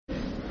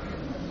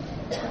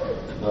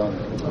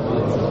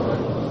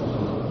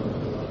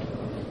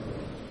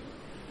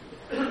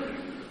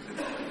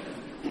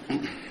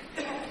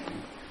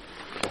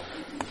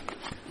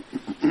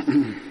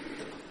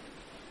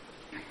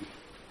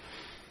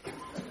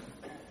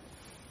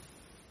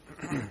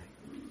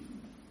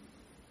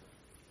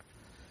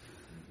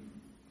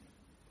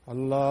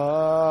الله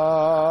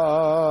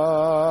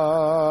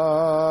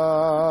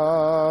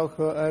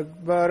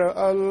أكبر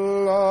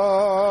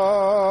الله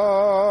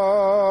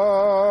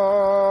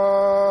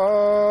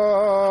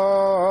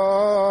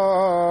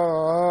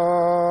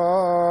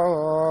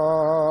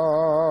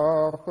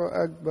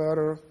أكبر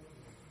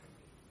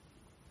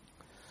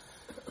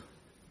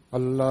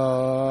الله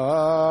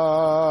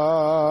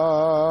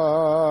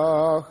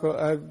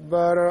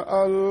أكبر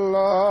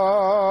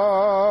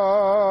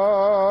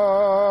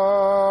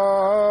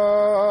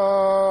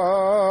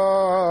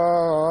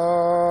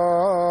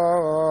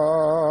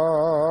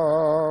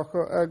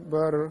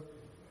أكبر.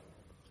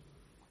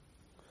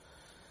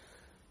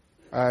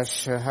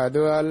 أشهد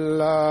أن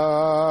لا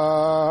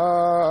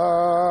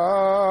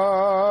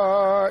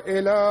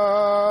إله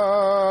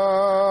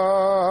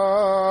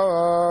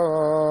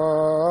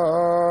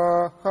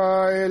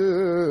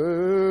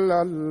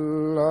إلا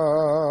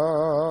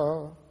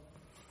الله.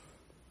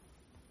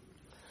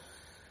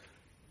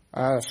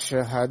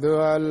 أشهد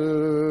أن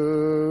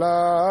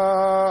لا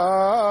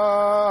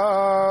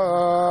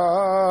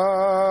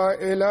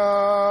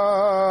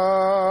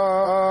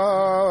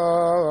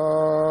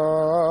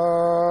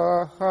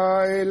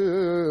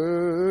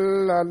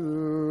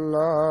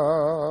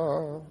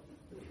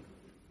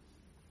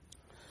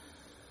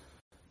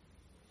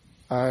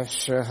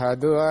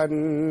أشهد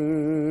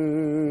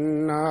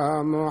أن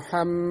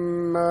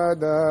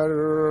محمدًا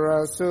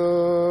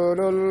رسول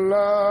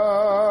الله.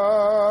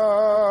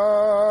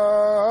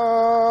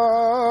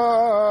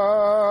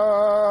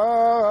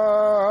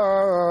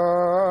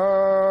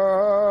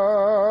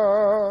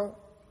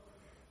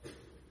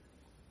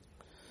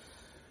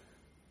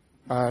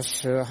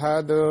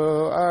 أشهد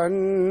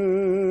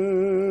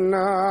أن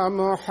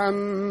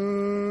محمدًا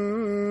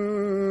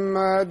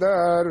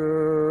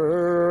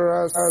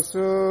رسول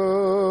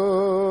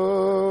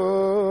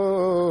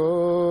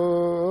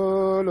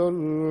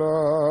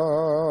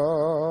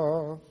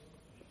الله.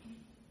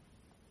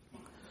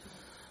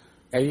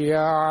 حي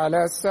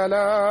على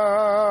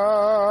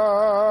الصلاة.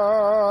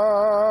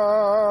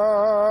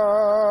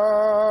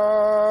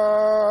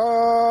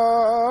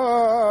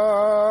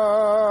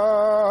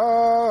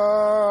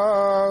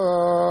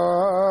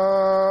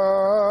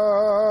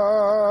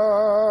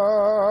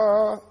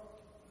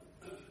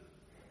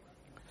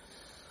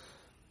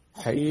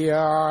 حي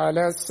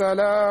على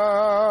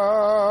الصلاة.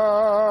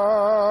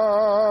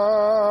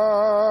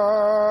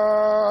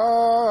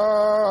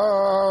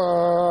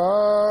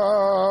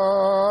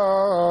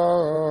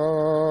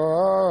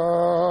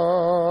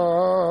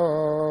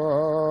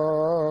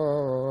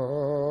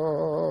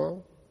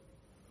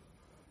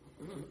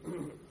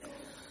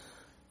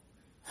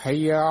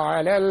 حي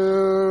على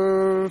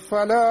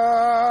الفلاح.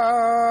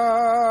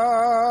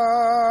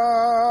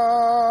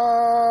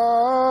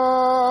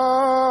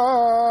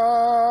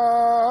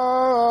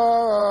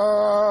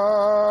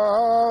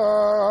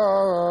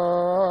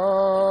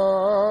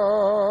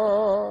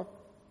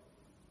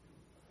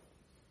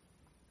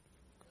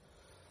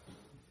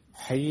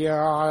 حي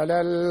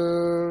على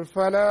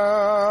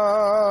الفلاح.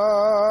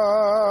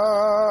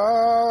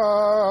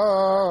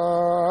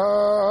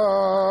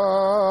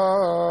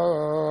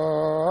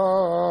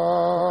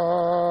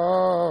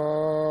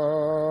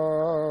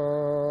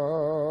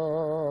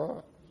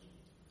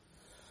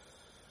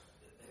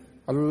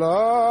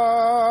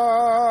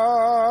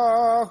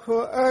 الله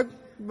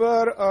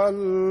أكبر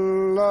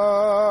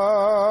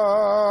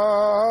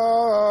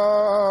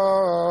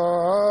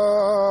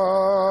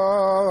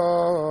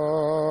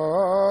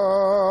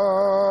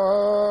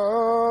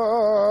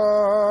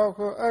الله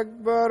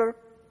أكبر.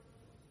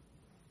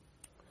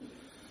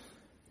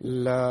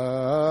 لا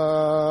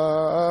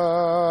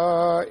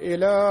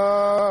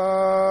إله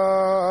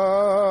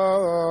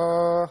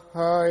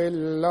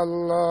إلا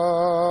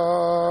الله.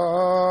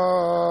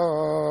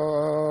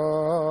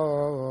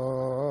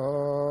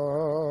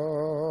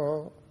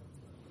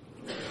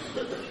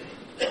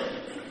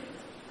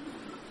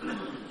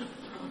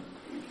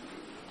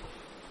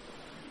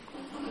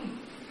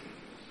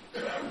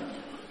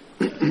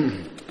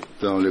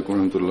 السلام عليكم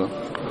ورحمة الله.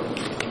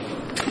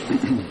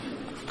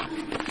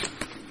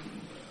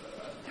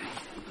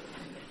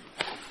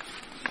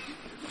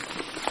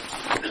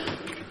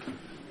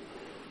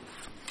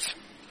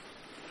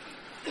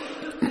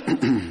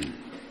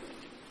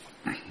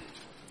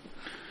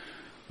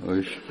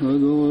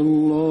 أشهد أن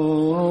لا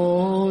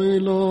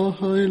إله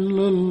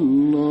إلا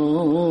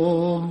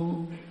الله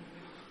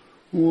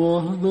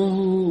وحده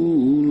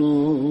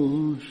لا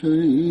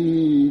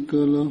شريك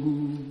له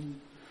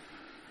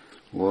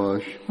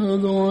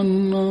وأشهد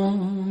أن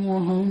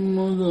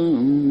محمدًا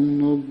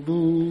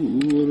عبده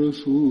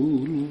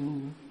ورسوله.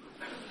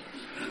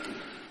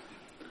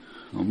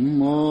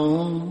 أما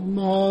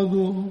بعد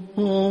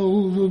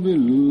فأعوذ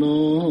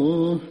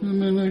بالله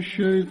من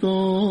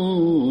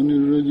الشيطان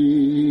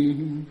الرجيم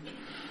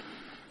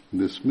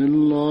بسم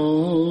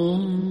الله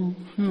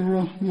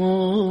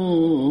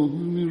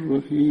الرحمن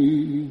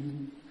الرحيم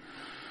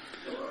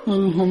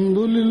الحمد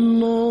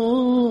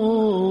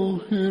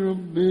لله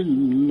رب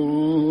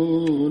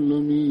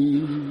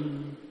العالمين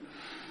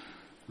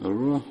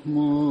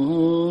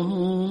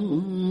الرحمن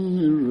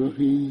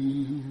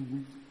الرحيم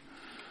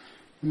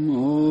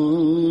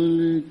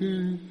مالك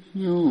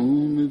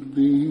يوم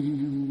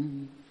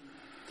الدين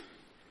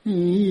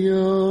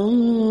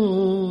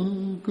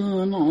إياك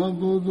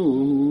نعبد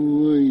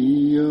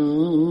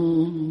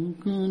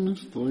وإياك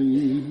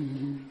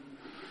نستعين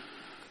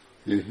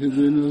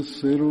اهدنا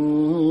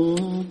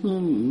الصراط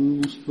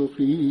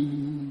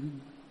المستقيم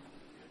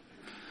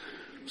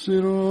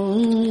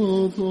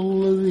صراط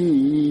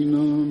الذين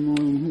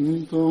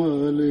أنعمت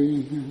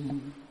عليهم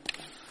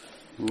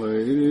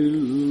غير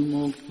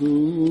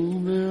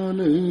المغضوب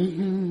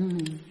عليهم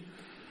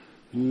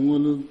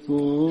ولا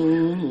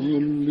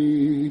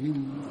الضالين.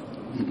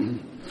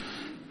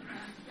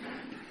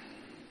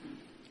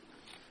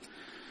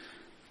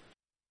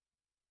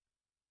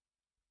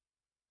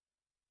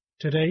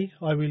 Today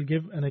I will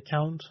give an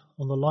account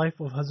on the life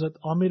of Hazrat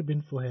Amir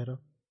bin Fuhaira.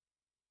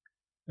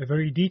 A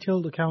very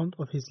detailed account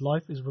of his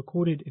life is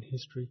recorded in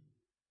history,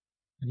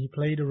 and he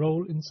played a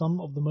role in some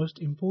of the most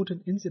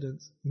important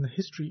incidents in the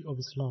history of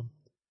Islam,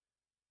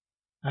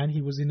 and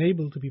he was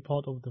enabled to be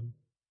part of them.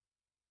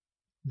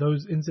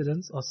 Those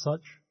incidents are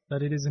such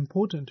that it is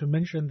important to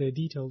mention their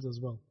details as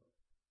well.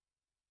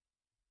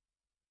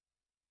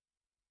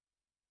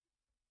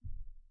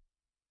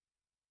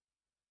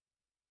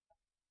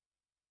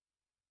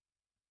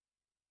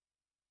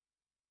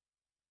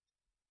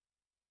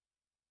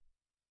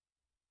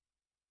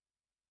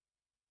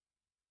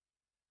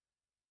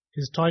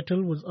 His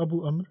title was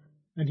Abu Amr,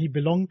 and he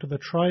belonged to the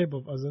tribe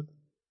of Azad.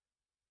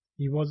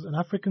 He was an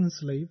African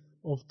slave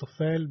of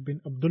Tufail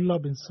bin Abdullah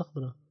bin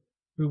Sakhbra,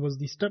 who was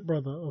the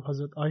stepbrother of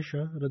Hazrat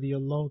Aisha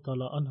radiyallahu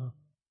ta'ala anha.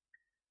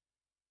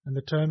 And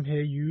the term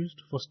here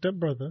used for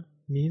stepbrother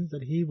means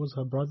that he was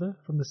her brother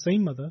from the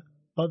same mother,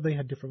 but they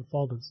had different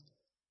fathers.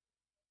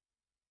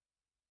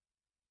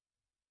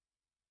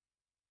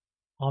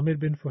 Amir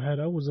bin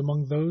Fuhaira was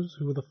among those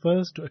who were the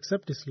first to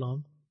accept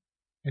Islam,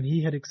 and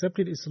he had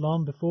accepted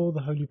Islam before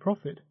the Holy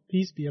Prophet,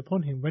 peace be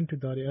upon him, went to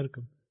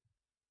Dar-e-Arqam.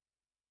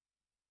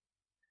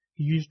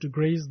 He used to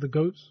graze the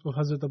goats of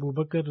Hazrat Abu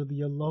Bakr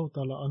radiyallahu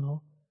ta'ala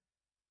anhu,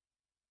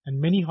 and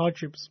many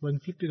hardships were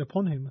inflicted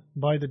upon him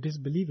by the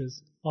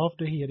disbelievers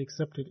after he had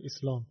accepted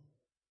Islam.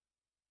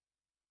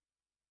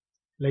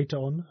 Later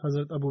on,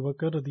 Hazrat Abu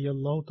Bakr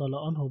radiyallahu ta'ala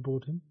anhu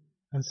bought him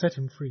and set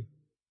him free.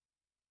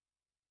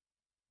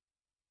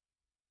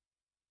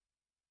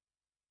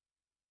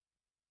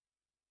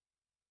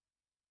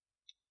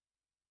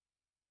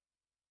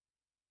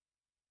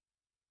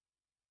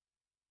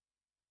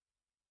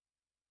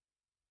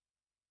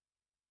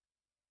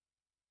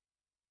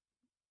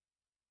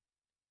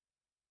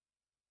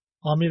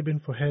 Amir bin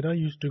Fuhaira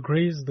used to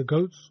graze the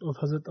goats of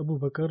Hazrat Abu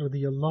Bakr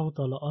radiyallahu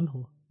ta'ala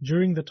anhu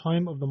during the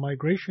time of the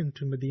migration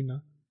to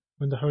Medina,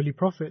 when the Holy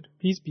Prophet,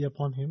 peace be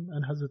upon him,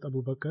 and Hazrat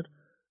Abu Bakr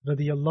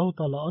radiyallahu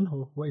ta'ala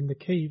anhu were in the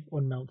cave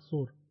on Mount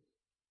Sur.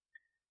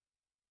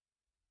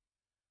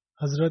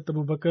 Hazrat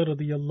Abu Bakr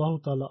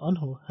radiyallahu ta'ala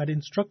anhu had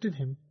instructed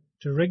him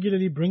to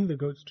regularly bring the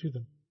goats to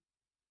them.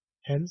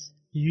 Hence,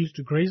 he used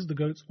to graze the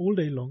goats all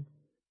day long,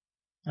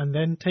 and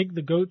then take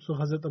the goats of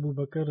Hazrat Abu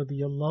Bakr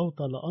radiyallahu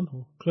ta'ala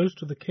anhu close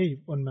to the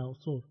cave on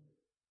Mount Sur.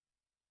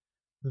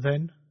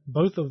 Then,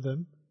 both of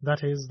them,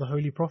 that is, the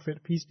Holy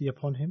Prophet, peace be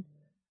upon him,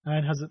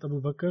 and Hazrat Abu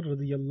Bakr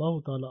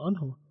radiyallahu ta'ala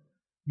anhu,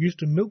 used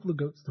to milk the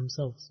goats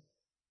themselves.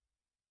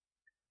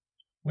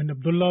 When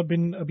Abdullah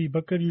bin Abi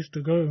Bakr used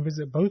to go and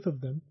visit both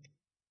of them,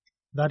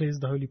 that is,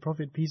 the Holy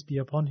Prophet, peace be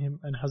upon him,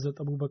 and Hazrat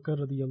Abu Bakr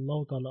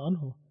radiyallahu ta'ala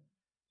anhu,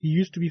 he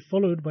used to be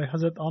followed by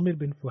Hazrat Amir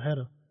bin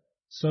Fuhaira,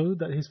 so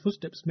that his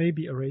footsteps may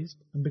be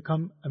erased and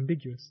become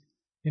ambiguous,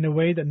 in a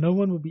way that no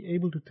one would be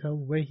able to tell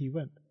where he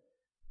went,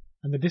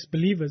 and the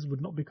disbelievers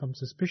would not become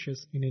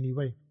suspicious in any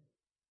way.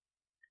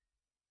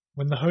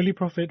 When the Holy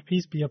Prophet,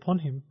 peace be upon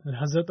him, and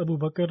Hazrat Abu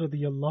Bakr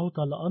radiyallahu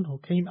ta'ala anhu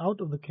came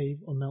out of the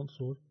cave on Mount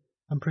Sur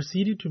and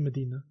proceeded to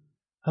Medina,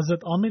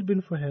 Hazrat Amir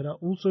bin Fuhaira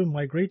also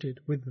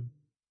migrated with them.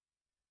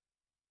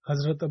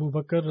 Hazrat Abu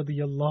Bakr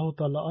radiyallahu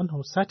ta'ala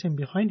anhu sat him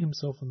behind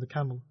himself on the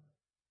camel.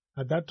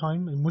 At that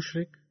time, a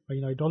mushrik,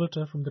 an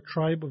idolater from the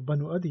tribe of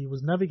Banu Adi,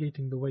 was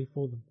navigating the way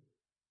for them.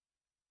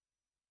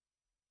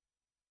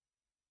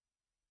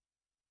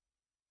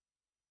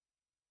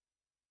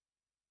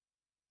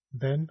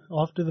 Then,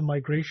 after the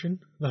migration,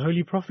 the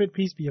Holy Prophet,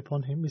 peace be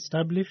upon him,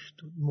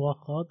 established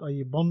muwaqat,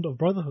 a bond of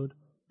brotherhood,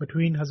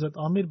 between Hazrat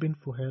Amir bin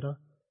Fuhaira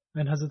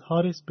and Hazrat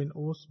Haris bin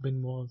Aus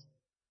bin Muaz.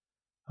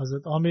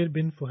 Hazrat Amir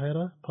bin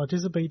Fuhaira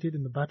participated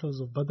in the battles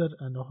of Badr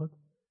and Uhud,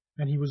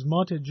 and he was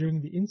martyred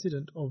during the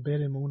incident of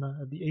Bir Mauna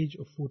at the age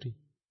of 40.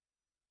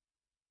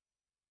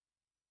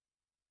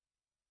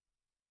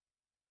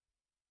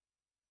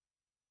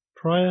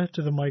 Prior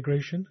to the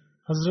migration,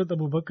 Hazrat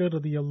Abu Bakr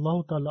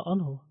radiyallahu ta'ala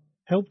anhu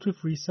helped to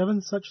free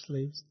 7 such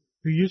slaves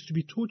who used to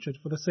be tortured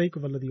for the sake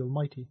of Allah the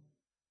Almighty.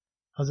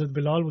 Hazrat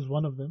Bilal was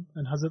one of them,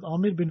 and Hazrat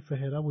Amir bin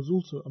Fuhaira was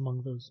also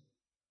among those.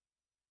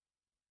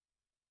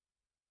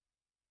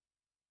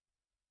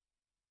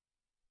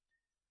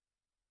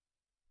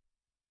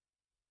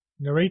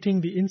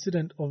 Narrating the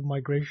incident of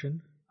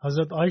migration,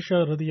 Hazrat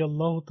Aisha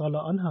radiyallahu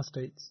ta'ala anha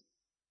states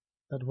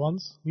that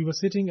once we were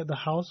sitting at the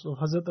house of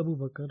Hazrat Abu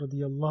Bakr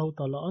radiyallahu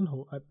ta'ala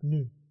anhu at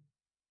noon.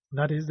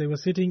 That is, they were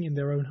sitting in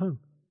their own home.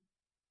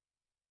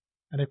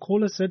 And a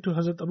caller said to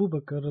Hazrat Abu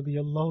Bakr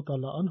radiyallahu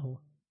ta'ala anhu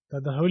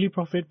that the Holy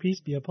Prophet, peace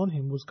be upon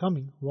him, was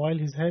coming while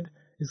his head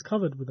is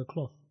covered with a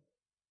cloth.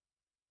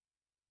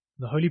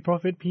 The Holy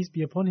Prophet, peace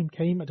be upon him,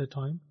 came at a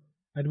time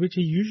at which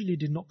he usually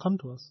did not come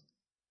to us.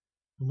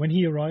 And when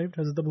he arrived,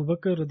 Hazrat Abu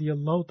Bakr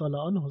radiyallahu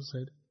ta'ala anhu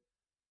said,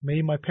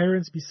 "May my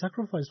parents be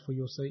sacrificed for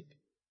your sake.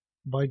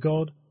 By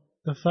God,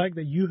 the fact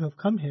that you have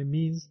come here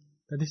means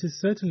that this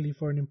is certainly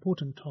for an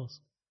important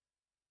task."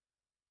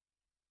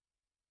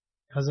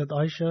 Hazrat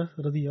Aisha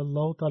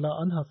radiyallahu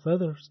ta'ala anha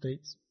further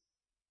states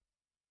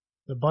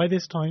that by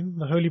this time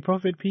the Holy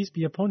Prophet, peace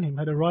be upon him,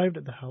 had arrived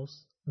at the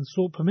house and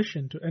sought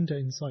permission to enter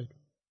inside.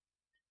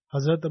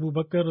 Hazrat Abu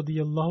Bakr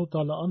radiyallahu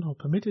ta'ala anhu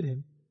permitted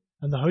him,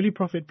 and the Holy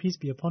Prophet, peace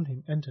be upon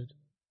him, entered.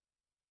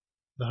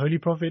 The Holy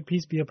Prophet,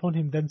 peace be upon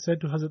him, then said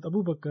to Hazrat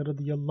Abu Bakr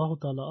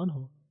radiyallahu ta'ala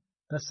anhu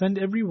that send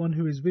everyone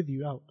who is with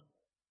you out.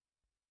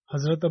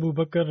 Hazrat Abu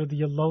Bakr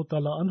radiyallahu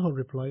ta'ala anhu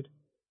replied,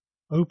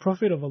 "O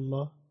Prophet of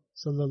Allah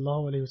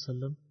sallallahu alayhi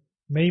wasallam,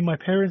 may my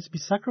parents be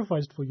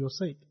sacrificed for your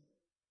sake.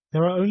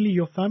 There are only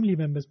your family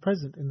members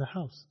present in the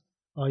house,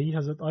 i.e.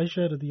 Hazrat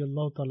Aisha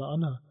radiyallahu ta'ala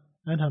anha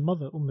and her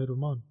mother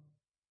Ruman."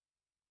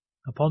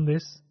 Upon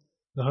this,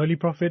 the Holy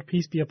Prophet,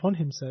 peace be upon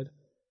him, said,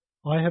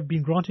 "I have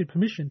been granted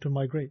permission to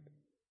migrate."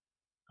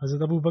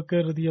 Hazrat Abu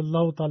Bakr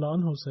radiyallahu ta'ala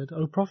anhu said,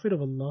 "O Prophet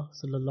of Allah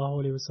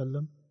sallallahu alayhi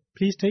wasallam,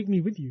 please take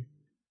me with you.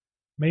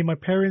 May my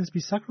parents be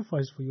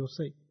sacrificed for your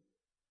sake."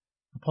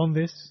 Upon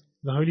this,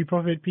 the Holy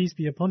Prophet, peace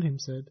be upon him,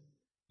 said,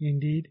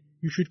 "Indeed,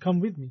 you should come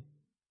with me."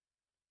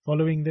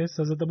 Following this,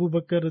 Hazrat Abu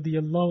Bakr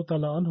radiyallahu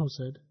ta'ala anhu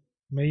said,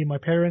 "May my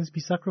parents be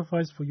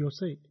sacrificed for your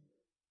sake.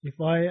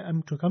 If I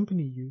am to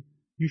accompany you,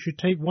 you should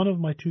take one of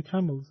my 2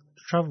 camels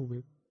to travel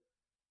with."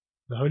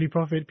 The Holy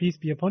Prophet, peace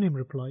be upon him,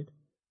 replied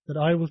that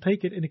I will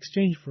take it in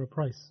exchange for a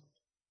price.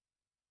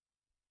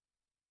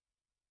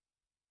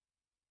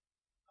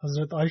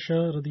 Hazrat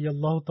Aisha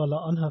radiyallahu ta'ala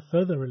anha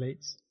further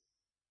relates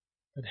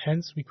that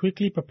hence we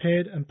quickly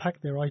prepared and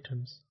packed their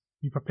items.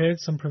 We prepared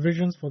some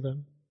provisions for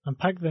them and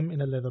packed them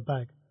in a leather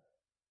bag.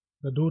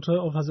 The daughter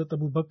of Hazrat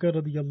Abu Bakr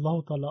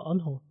radiyallahu ta'ala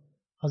anhu,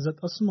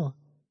 Hazrat Asma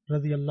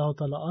radiyallahu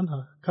ta'ala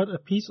anha, cut a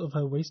piece of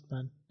her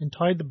waistband and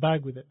tied the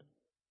bag with it.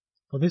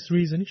 For this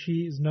reason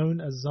she is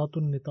known as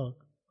Zatun Nitaq,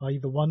 i.e.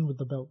 the one with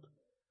the belt.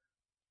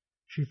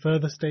 She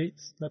further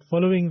states that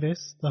following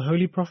this, the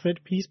Holy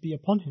Prophet, peace be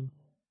upon him,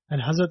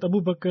 and Hazrat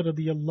Abu Bakr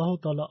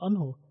radiyallahu ta'ala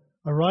anhu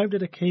arrived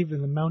at a cave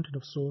in the mountain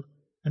of Sur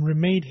and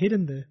remained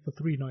hidden there for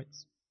 3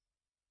 nights.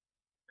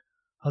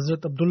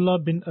 Hazrat Abdullah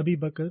bin Abi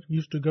Bakr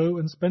used to go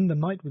and spend the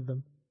night with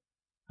them.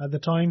 At the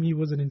time he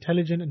was an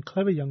intelligent and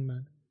clever young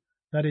man,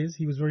 that is,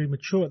 he was very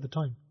mature at the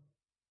time,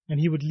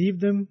 and he would leave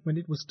them when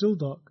it was still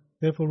dark,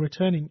 therefore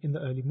returning in the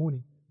early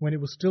morning when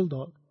it was still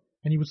dark,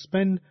 and he would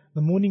spend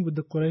the morning with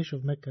the Quraysh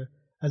of Mecca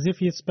as if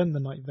he had spent the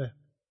night there.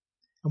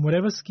 And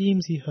whatever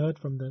schemes he heard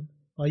from them,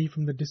 i.e.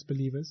 from the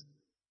disbelievers,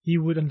 he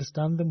would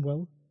understand them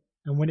well,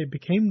 and when it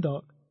became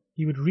dark,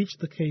 he would reach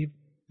the cave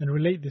and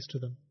relate this to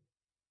them.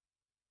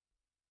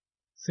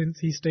 Since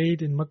he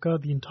stayed in Mecca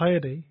the entire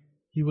day,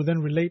 he would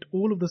then relate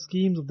all of the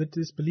schemes of the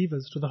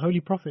disbelievers to the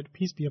Holy Prophet,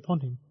 peace be upon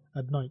him,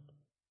 at night.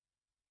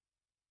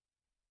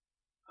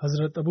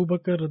 Hazrat Abu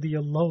Bakr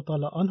radiyallahu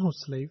ta'ala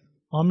anhu's slave,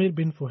 Amir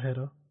bin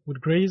Fuhaira,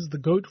 would graze the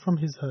goat from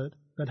his herd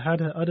that had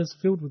her udders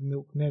filled with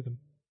milk near them.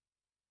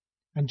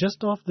 And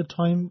just after the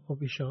time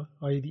of Isha,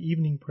 i.e. the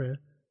evening prayer,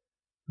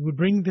 he would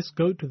bring this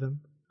goat to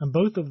them, and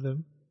both of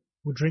them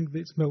would drink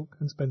its milk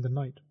and spend the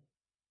night.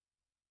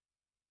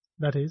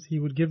 That is, he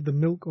would give the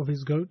milk of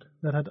his goat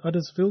that had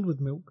udders filled with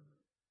milk,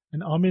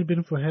 and Amir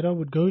bin Fuhaira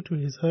would go to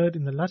his herd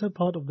in the latter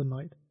part of the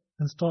night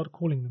and start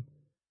calling them,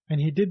 and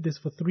he did this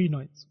for 3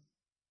 nights.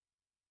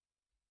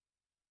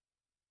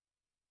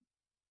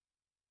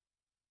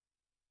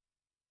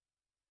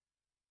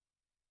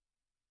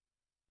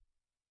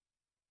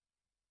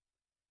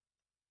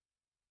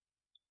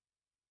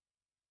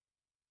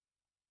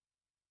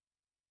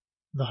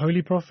 The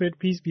Holy Prophet,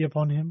 peace be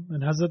upon him,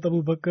 and Hazrat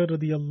Abu Bakr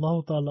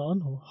radiyallahu ta'ala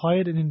anhu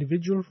hired an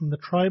individual from the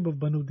tribe of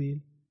Banu Dil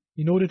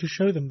in order to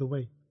show them the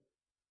way.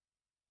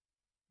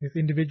 This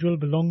individual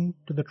belonged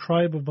to the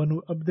tribe of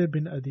Banu Abd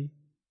bin Adi,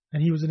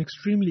 and he was an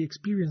extremely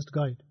experienced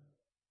guide.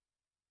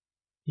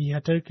 He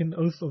had taken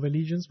oath of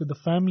allegiance with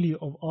the family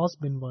of As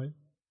bin Wail,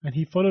 and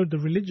he followed the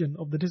religion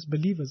of the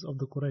disbelievers of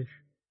the Quraysh.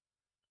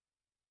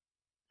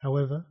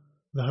 However,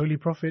 the Holy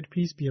Prophet,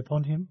 peace be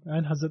upon him,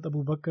 and Hazrat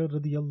Abu Bakr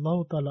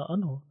radiyallahu ta'ala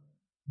anhu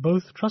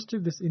both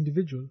trusted this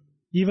individual,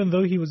 even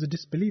though he was a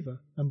disbeliever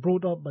and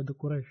brought up by the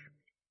Quraysh.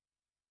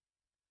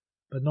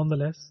 But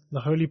nonetheless,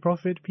 the Holy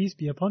Prophet, peace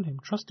be upon him,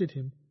 trusted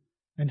him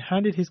and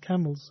handed his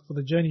camels for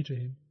the journey to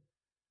him,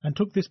 and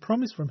took this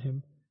promise from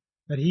him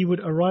that he would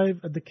arrive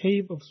at the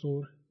cave of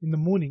Sur in the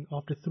morning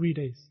after 3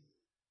 days.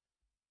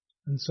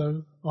 And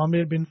so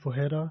Amir bin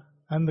Fuhaira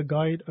and the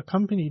guide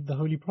accompanied the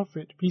Holy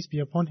Prophet, peace be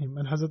upon him,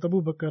 and Hazrat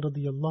Abu Bakr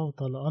radiyallahu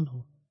ta'ala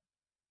anhu.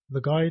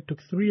 The guide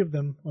took 3 of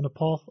them on a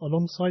path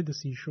alongside the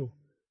seashore.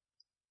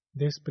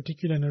 This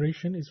particular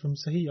narration is from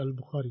Sahih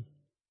al-Bukhari.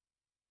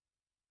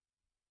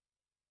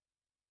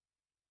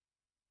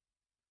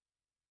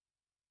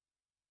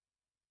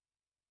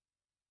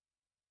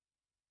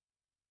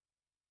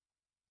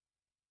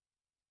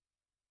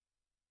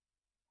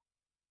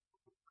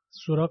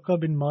 Suraka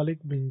bin Malik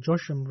bin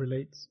Josham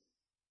relates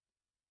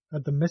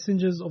that the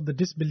messengers of the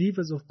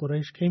disbelievers of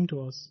Quraysh came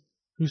to us,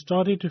 who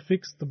started to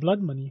fix the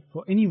blood money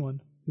for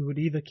anyone who would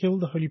either kill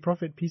the Holy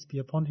Prophet, peace be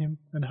upon him,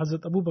 and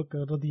Hazrat Abu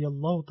Bakr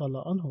radiyallahu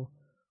ta'ala anhu,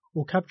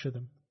 or capture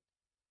them.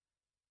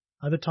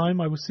 At the time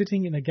I was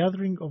sitting in a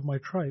gathering of my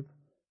tribe,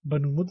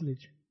 Banu Mudlij,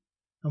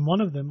 and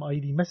one of them,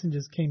 i.e. the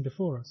messengers, came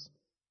before us.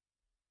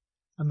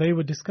 And they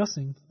were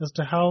discussing as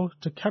to how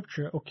to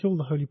capture or kill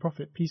the Holy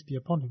Prophet, peace be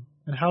upon him,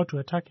 and how to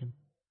attack him.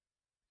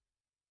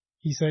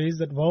 He says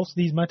that whilst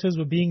these matters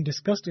were being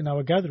discussed in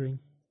our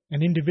gathering,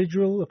 an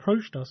individual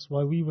approached us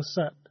while we were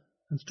sat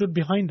and stood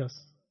behind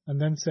us,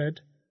 and then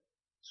said,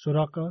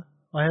 Suraka,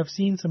 I have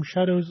seen some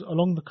shadows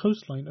along the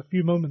coastline a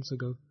few moments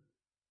ago,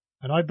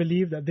 and I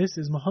believe that this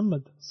is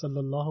Muhammad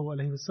sallallahu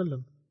alaihi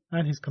wasallam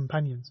and his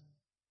companions.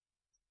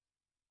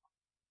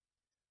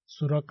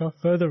 Suraka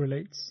further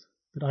relates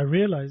that I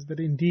realized that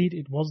indeed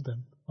it was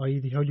them, i.e.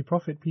 the Holy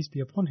Prophet, peace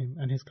be upon him,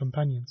 and his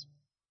companions.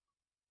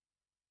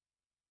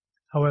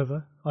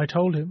 However, I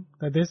told him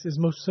that this is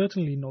most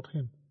certainly not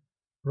him.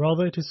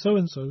 Rather, it is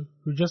so-and-so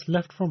who just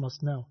left from us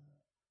now.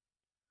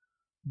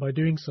 By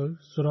doing so,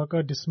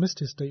 Suraka dismissed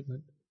his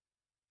statement,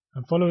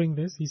 and following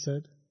this he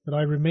said that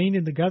I remain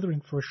in the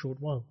gathering for a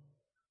short while.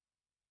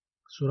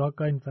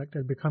 Suraka, in fact,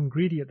 had become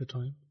greedy at the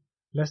time,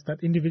 lest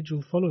that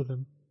individual follow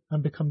them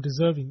and become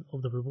deserving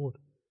of the reward.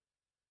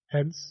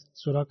 Hence,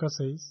 Suraka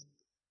says,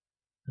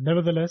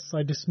 nevertheless,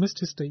 I dismissed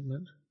his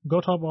statement,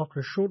 got up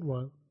after a short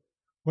while,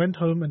 went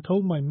home and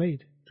told my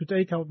maid to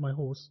take out my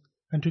horse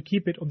and to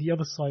keep it on the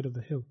other side of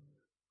the hill.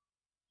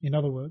 In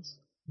other words,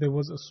 there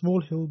was a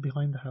small hill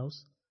behind the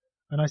house,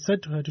 and I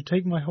said to her to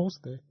take my horse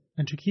there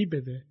and to keep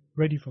it there,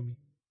 ready for me.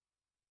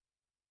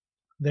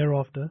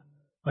 Thereafter,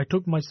 I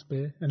took my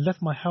spear and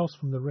left my house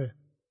from the rear,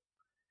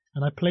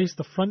 and I placed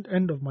the front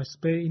end of my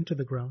spear into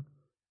the ground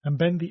and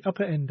bent the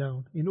upper end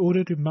down in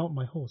order to mount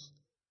my horse.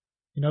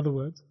 In other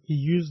words, he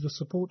used the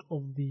support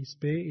of the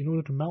spear in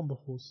order to mount the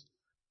horse,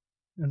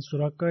 and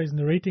Suraka is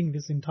narrating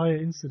this entire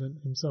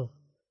incident himself.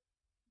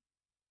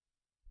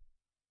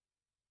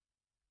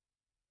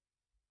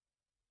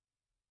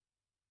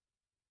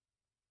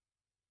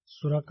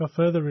 Suraka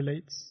further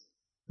relates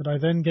that I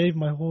then gave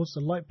my horse a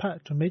light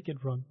pat to make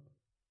it run,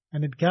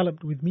 and it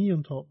galloped with me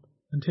on top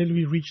until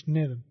we reached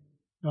near them,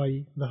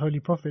 i.e. the Holy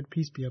Prophet,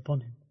 peace be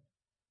upon him,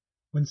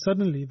 when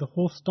suddenly the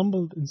horse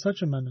stumbled in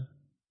such a manner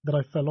that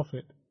I fell off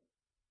it.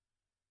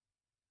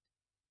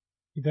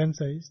 He then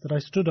says that I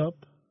stood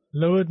up,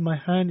 lowered my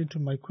hand into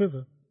my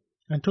quiver,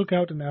 and took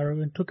out an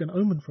arrow and took an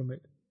omen from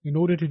it, in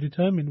order to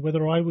determine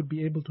whether I would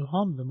be able to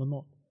harm them or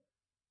not.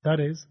 That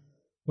is,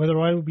 whether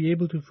I would be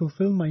able to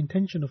fulfill my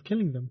intention of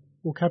killing them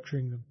or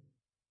capturing them.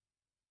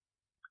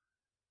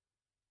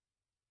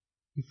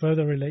 He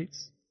further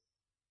relates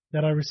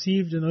that I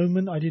received an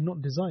omen I did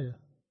not desire.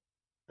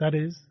 That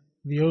is,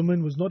 the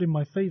omen was not in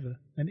my favor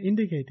and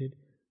indicated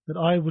that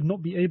I would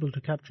not be able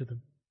to capture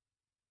them.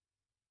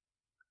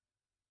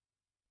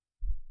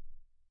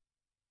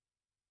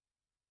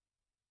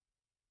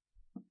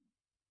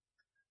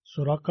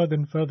 Suraka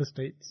then further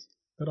states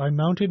that I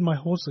mounted my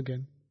horse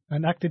again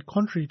and acted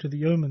contrary to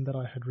the omen that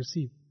I had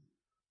received,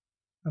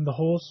 and the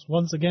horse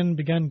once again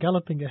began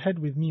galloping ahead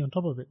with me on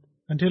top of it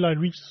until I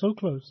reached so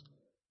close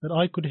that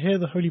I could hear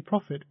the Holy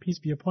Prophet, peace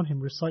be upon him,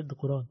 recite the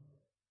Quran.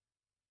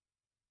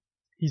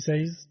 He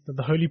says that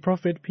the Holy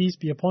Prophet, peace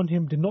be upon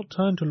him, did not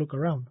turn to look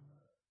around,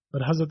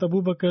 but Hazrat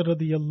Abu Bakr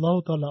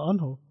radiyallahu ta'ala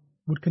anhu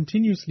would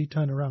continuously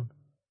turn around.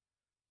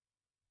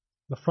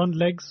 The front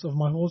legs of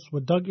my horse were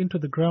dug into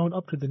the ground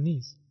up to the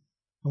knees,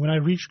 and when I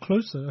reached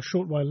closer a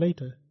short while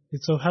later,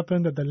 it so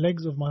happened that the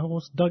legs of my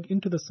horse dug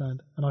into the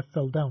sand and I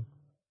fell down.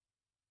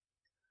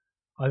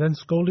 I then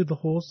scolded the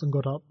horse and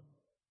got up.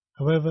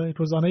 However, it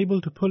was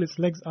unable to pull its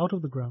legs out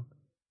of the ground.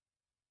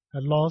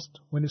 At last,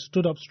 when it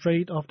stood up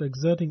straight after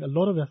exerting a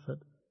lot of effort,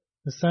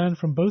 the sand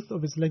from both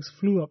of its legs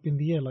flew up in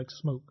the air like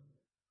smoke.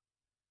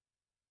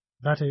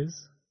 That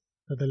is,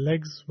 that the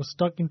legs were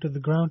stuck into the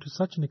ground to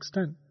such an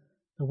extent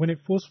that when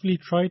it forcefully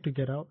tried to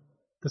get out,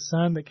 the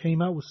sand that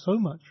came out was so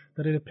much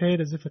that it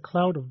appeared as if a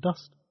cloud of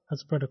dust had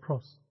spread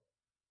across.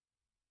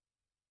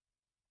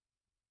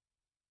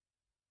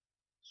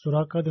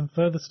 Suraka then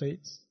further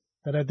states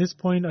that at this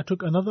point I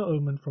took another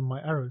omen from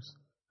my arrows,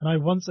 and I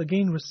once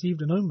again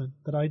received an omen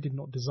that I did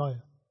not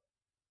desire.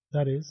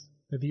 That is,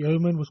 that the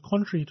omen was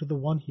contrary to the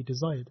one he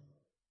desired,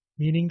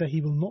 meaning that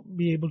he will not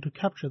be able to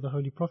capture the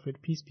Holy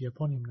Prophet, peace be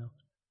upon him now.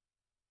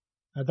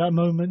 At that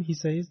moment he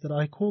says that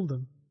I called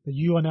them, that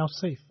you are now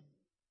safe.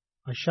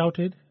 I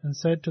shouted and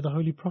said to the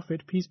Holy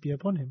Prophet, peace be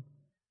upon him,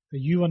 that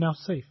you are now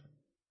safe.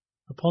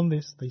 Upon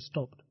this they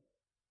stopped,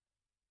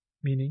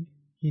 meaning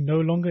he no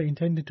longer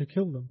intended to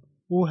kill them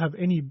or have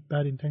any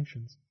bad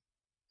intentions.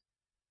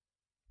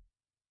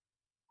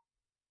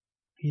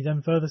 He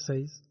then further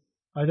says,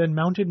 I then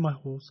mounted my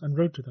horse and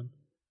rode to them,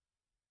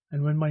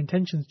 and when my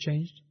intentions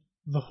changed,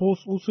 the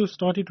horse also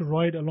started to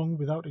ride along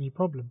without any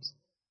problems,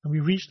 and we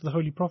reached the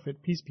Holy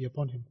Prophet, peace be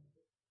upon him.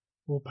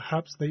 Or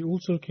perhaps they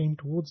also came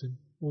towards him,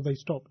 or they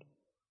stopped.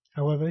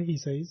 However, he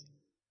says,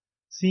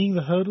 seeing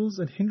the hurdles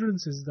and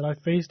hindrances that I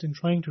faced in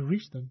trying to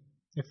reach them,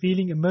 a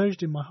feeling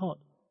emerged in my heart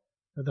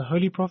that the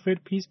Holy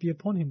Prophet, peace be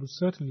upon him, would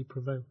certainly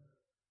prevail.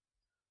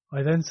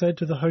 I then said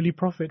to the Holy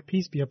Prophet,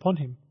 peace be upon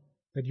him,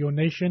 that your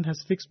nation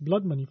has fixed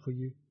blood money for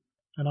you,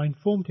 and I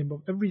informed him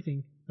of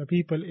everything the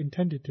people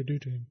intended to do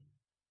to him.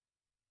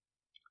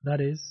 That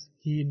is,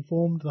 he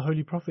informed the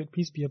Holy Prophet,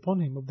 peace be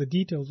upon him, of the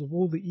details of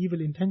all the evil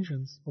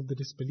intentions of the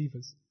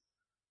disbelievers.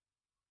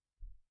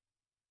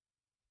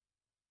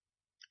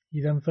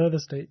 He then further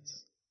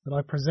states that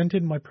I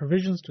presented my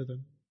provisions to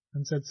them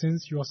and said,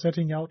 since you are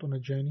setting out on a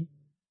journey,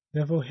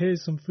 therefore here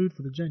is some food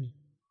for the journey.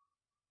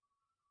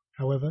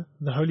 However,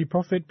 the Holy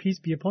Prophet, peace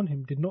be upon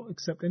him, did not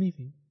accept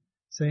anything,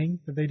 saying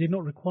that they did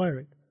not require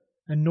it,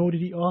 and nor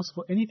did he ask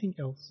for anything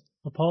else,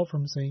 apart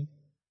from saying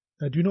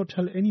that do not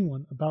tell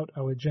anyone about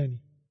our journey.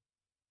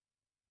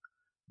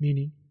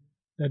 Meaning,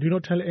 that do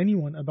not tell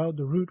anyone about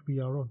the route we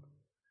are on.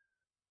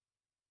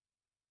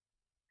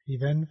 He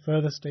then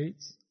further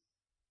states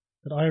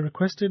that I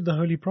requested the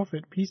Holy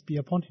Prophet, peace be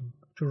upon him,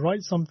 to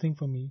write something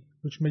for me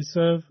which may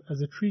serve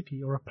as a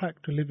treaty or a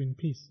pact to live in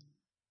peace.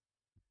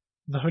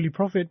 The Holy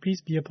Prophet,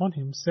 peace be upon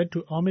him, said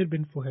to Amir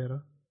bin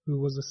Fuhaira, who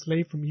was a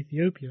slave from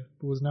Ethiopia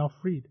but was now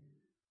freed,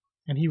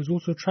 and he was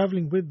also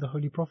travelling with the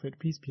Holy Prophet,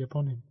 peace be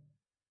upon him.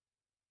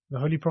 The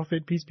Holy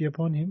Prophet, peace be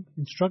upon him,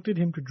 instructed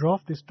him to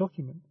draft this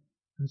document,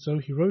 and so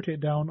he wrote it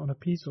down on a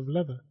piece of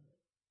leather,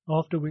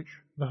 after which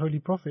the Holy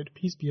Prophet,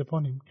 peace be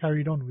upon him,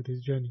 carried on with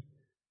his journey.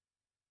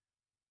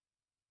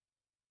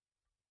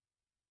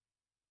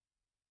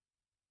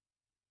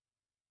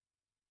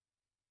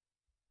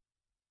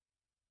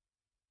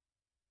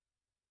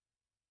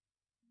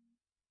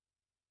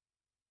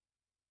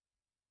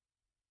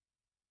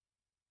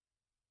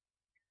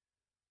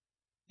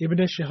 Ibn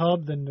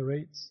Shihab then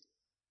narrates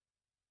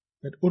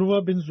that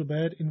Urwa bin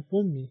Zubair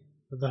informed me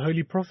that the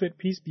Holy Prophet,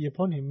 peace be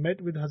upon him,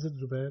 met with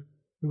Hazrat Zubair,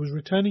 who was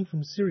returning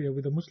from Syria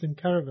with a Muslim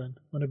caravan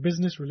on a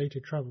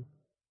business-related travel.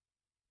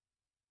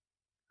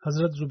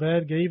 Hazrat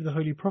Zubair gave the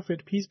Holy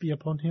Prophet, peace be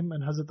upon him,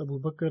 and Hazrat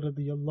Abu Bakr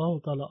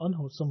radiyallahu ta'ala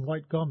anhu some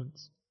white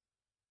garments.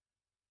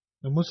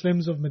 The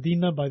Muslims of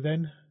Medina by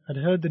then had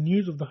heard the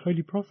news of the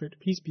Holy Prophet,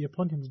 peace be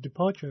upon him's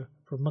departure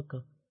from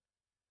Mecca,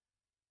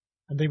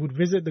 and they would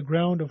visit the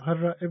ground of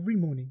Harra every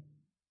morning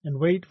and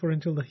wait for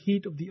until the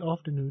heat of the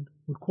afternoon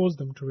would cause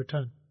them to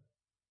return.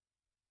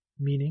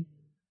 Meaning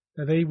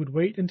that they would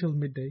wait until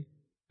midday,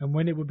 and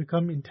when it would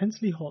become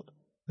intensely hot,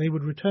 they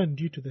would return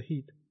due to the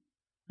heat,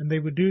 and they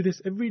would do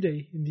this every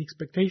day in the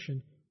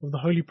expectation of the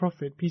Holy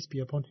Prophet, peace be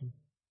upon him.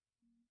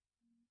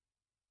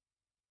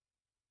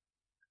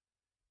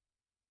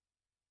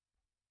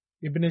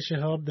 Ibn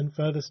Shihab then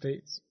further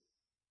states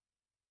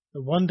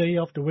that one day,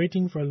 after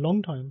waiting for a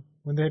long time,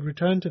 when they had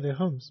returned to their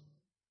homes,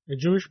 a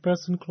Jewish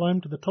person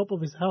climbed to the top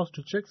of his house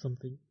to check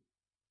something,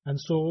 and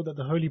saw that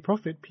the Holy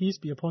Prophet, peace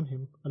be upon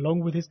him,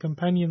 along with his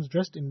companions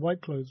dressed in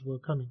white clothes, were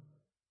coming,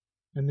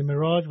 and the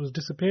mirage was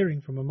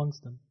disappearing from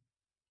amongst them,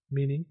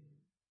 meaning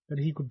that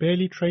he could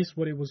barely trace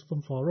what it was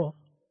from far off,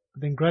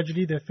 but then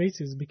gradually their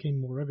faces became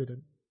more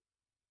evident.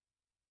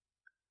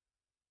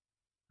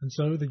 And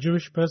so the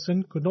Jewish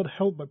person could not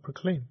help but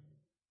proclaim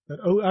that,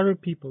 O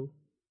Arab people,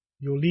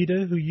 your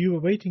leader who you were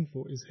waiting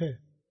for is here.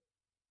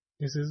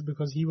 This is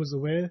because he was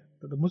aware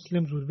that the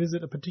Muslims would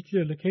visit a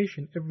particular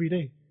location every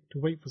day to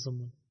wait for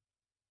someone.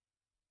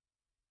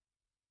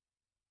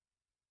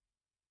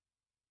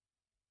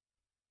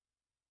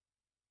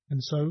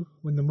 And so,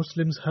 when the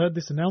Muslims heard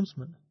this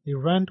announcement, they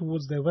ran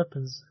towards their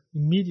weapons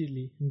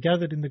immediately and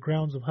gathered in the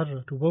grounds of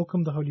Harra to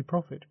welcome the Holy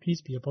Prophet,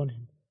 peace be upon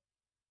him.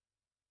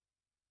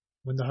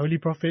 When the Holy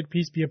Prophet,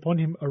 peace be upon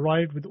him,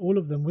 arrived with all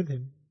of them with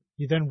him,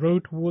 he then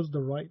rode towards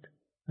the right,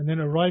 and then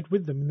arrived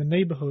with them in the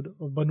neighborhood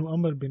of Banu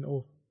Amr bin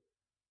Auf.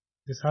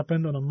 This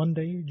happened on a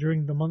Monday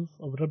during the month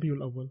of Rabiul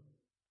Awwal.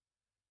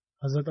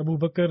 Hazrat Abu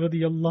Bakr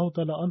radiyallahu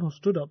ta'ala anhu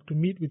stood up to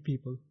meet with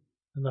people,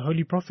 and the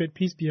Holy Prophet,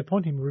 peace be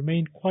upon him,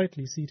 remained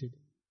quietly seated.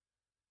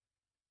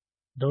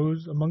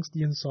 Those amongst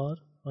the Ansar,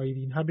 i.e.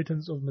 the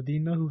inhabitants of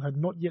Medina who had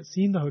not yet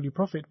seen the Holy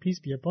Prophet, peace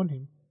be upon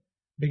him,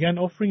 began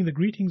offering the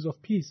greetings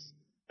of peace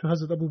to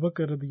Hazrat Abu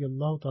Bakr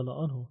radiyallahu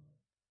ta'ala anhu,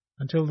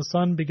 until the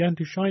sun began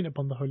to shine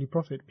upon the Holy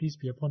Prophet, peace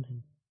be upon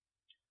him.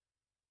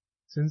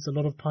 Since a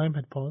lot of time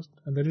had passed,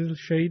 and the little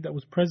shade that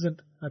was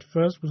present at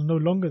first was no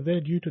longer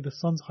there due to the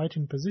sun's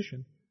heightened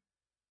position,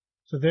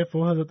 So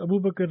therefore Hazrat Abu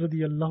Bakr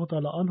radiyallahu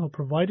ta'ala anhu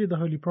provided the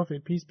Holy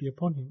Prophet, peace be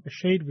upon him, a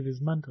shade with his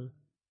mantle,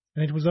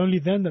 and it was only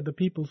then that the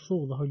people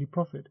saw the Holy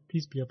Prophet,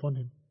 peace be upon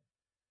him.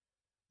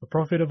 The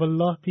Prophet of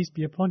Allah, peace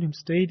be upon him,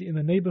 stayed in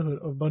the neighborhood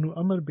of Banu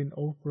Amr bin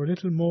Auf for a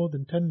little more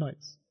than 10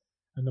 nights,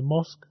 and the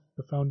mosque,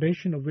 the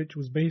foundation of which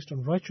was based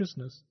on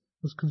righteousness,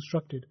 was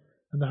constructed,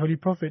 and the Holy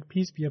Prophet,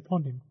 peace be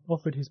upon him,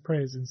 offered his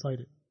prayers inside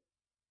it.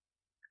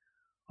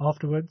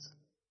 Afterwards,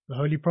 the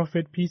Holy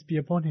Prophet, peace be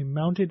upon him,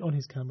 mounted on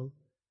his camel,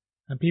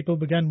 and people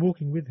began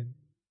walking with him,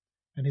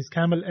 and his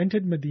camel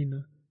entered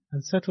Medina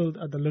and settled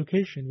at the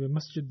location where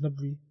Masjid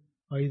Nabwi,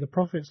 i.e. the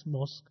Prophet's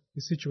mosque,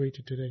 is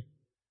situated today.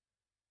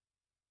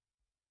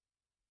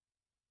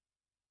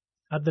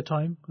 At the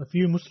time, a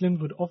few Muslims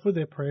would offer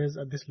their prayers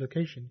at this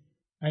location,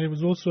 and it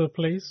was also a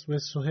place where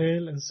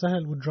Suhail and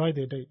Sahel would dry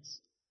their dates.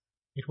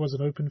 It was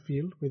an open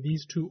field where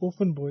these two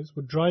orphan boys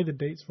would dry the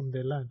dates from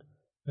their land,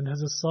 and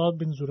Hazrat Sa'd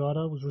bin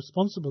Zurara was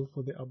responsible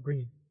for their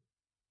upbringing.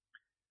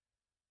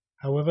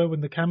 However, when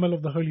the camel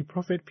of the Holy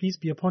Prophet, peace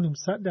be upon him,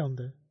 sat down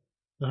there,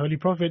 the Holy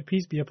Prophet,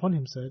 peace be upon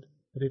him, said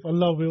that if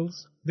Allah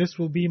wills, this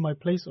will be my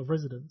place of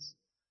residence.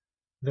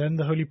 Then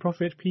the Holy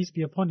Prophet, peace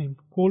be upon him,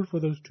 called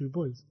for those two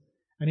boys,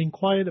 and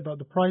inquired about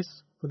the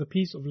price for the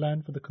piece of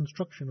land for the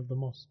construction of the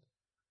mosque.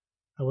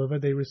 However,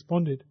 they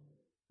responded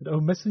that,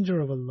 O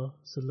Messenger of Allah,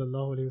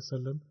 sallallahu alaihi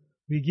wasallam,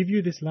 we give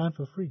you this land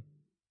for free.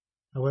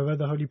 However,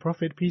 the Holy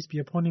Prophet, peace be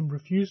upon him,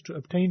 refused to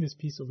obtain this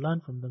piece of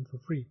land from them for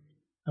free,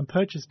 and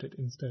purchased it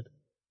instead.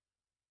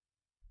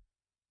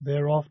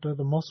 Thereafter,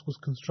 the mosque was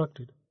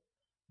constructed.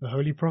 The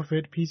Holy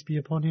Prophet, peace be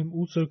upon him,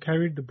 also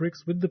carried the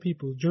bricks with the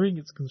people during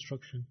its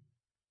construction,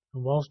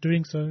 and whilst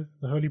doing so,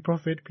 the Holy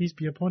Prophet, peace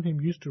be upon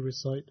him, used to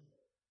recite,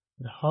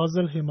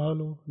 Hazal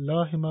himalu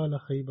la himala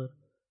khaybar,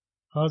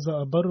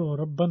 haza abarru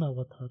rabbana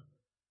wathar.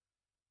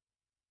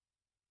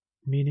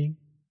 Meaning,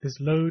 this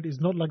load is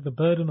not like the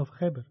burden of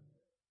Khaybar.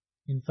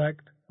 In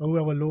fact, O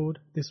our Lord,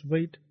 this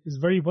weight is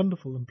very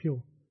wonderful and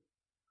pure.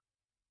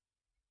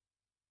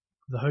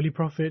 The Holy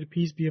Prophet,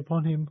 peace be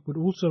upon him, would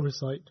also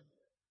recite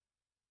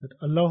that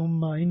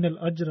Allahumma innal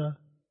ajra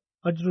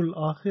ajrul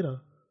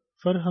akhirah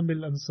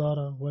farhamil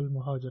ansara wal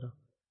muhajira.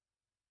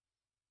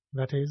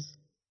 That is,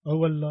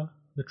 O Allah,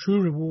 the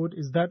true reward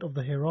is that of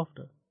the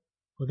hereafter.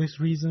 For this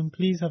reason,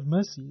 please have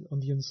mercy on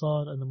the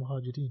Ansar and the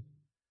Muhajirin.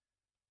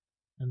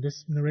 And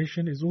this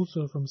narration is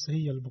also from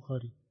Sahih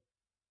al-Bukhari.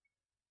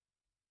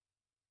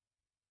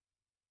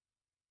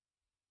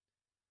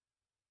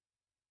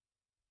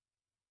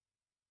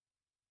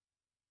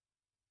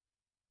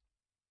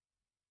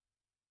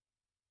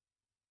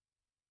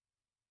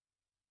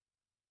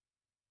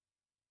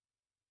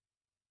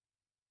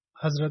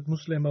 Hazrat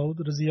Muslim Maud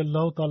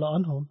Raziyallahu Ta'ala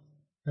Anhum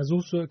has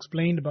also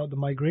explained about the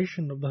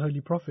migration of the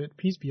Holy Prophet,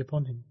 peace be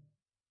upon him.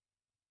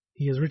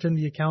 He has written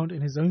the account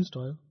in his own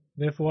style,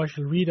 therefore I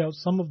shall read out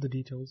some of the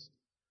details.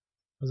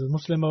 Hazrat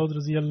Muslim Maud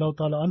Raziyallahu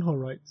Ta'ala Anhu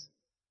writes,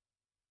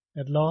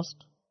 At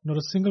last, not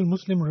a single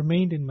Muslim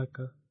remained in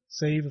Mecca,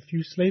 save a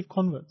few slave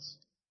converts,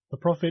 the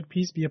Prophet,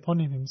 peace be upon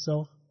him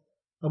himself,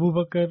 Abu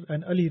Bakr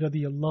and Ali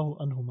radiyallahu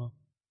anhuma.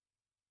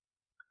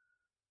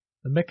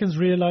 The Meccans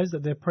realized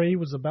that their prey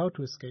was about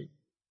to escape,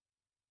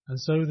 and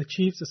so the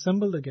chiefs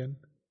assembled again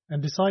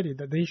and decided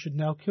that they should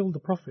now kill the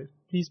Prophet,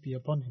 peace be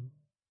upon him.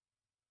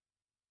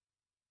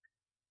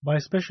 By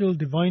a special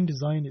divine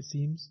design, it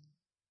seems,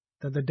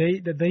 that the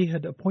date that they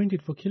had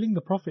appointed for killing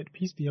the Prophet,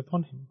 peace be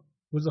upon him,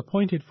 was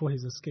appointed for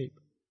his escape.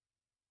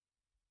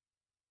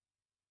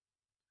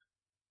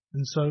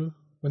 And so,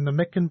 when the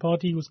Meccan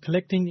party was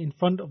collecting in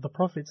front of the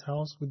Prophet's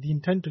house with the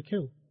intent to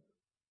kill,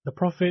 the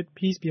Prophet,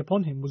 peace be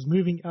upon him, was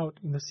moving out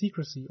in the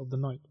secrecy of the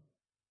night.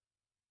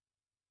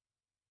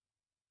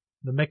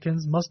 The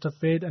Meccans must have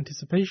feared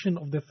anticipation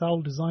of their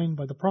foul design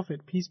by the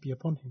Prophet, peace be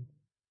upon him,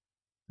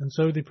 and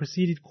so they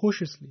proceeded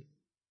cautiously,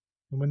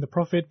 and when the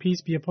Prophet,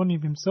 peace be upon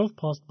him, himself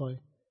passed by,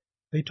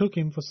 they took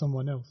him for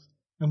someone else,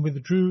 and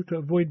withdrew to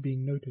avoid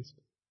being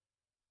noticed.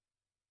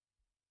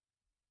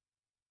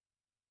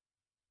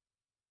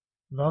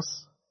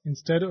 Thus,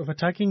 instead of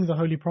attacking the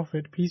Holy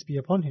Prophet, peace be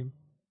upon him,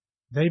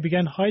 they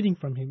began hiding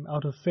from him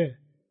out of fear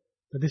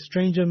that this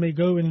stranger may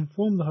go and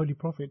inform the Holy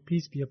Prophet,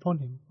 peace be upon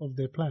him, of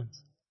their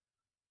plans.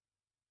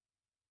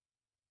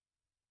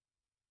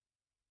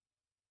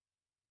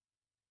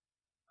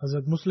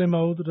 Hazrat Muslim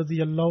Maud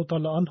radiyallahu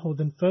ta'ala anhu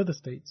then further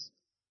states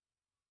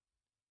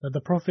that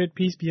the Prophet,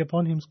 peace be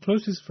upon him's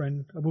closest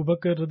friend, Abu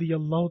Bakr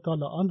radiyallahu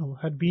ta'ala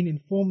anhu, had been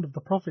informed of the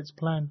Prophet's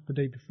plan the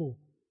day before.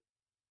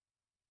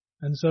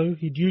 And so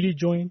he duly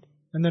joined,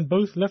 and then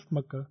both left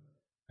Mecca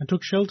and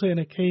took shelter in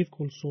a cave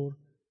called Sur,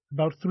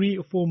 about 3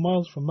 or 4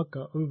 miles from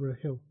Mecca over a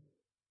hill.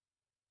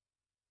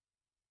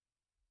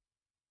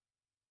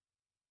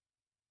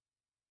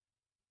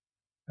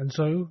 And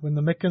so, when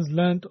the Meccans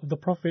learnt of the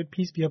Prophet,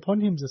 peace be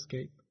upon him's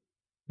escape,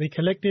 they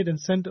collected and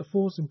sent a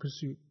force in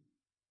pursuit.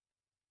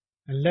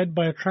 And led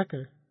by a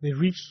tracker, they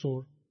reached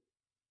Sur.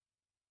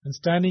 And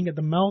standing at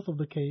the mouth of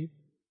the cave,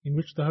 in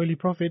which the Holy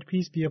Prophet,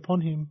 peace be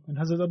upon him, and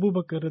Hazrat Abu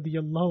Bakr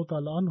radiyallahu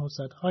ta'ala anhu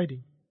sat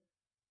hiding,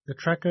 the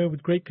tracker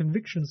with great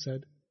conviction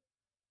said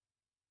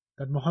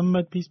that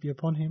Muhammad, peace be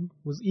upon him,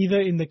 was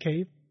either in the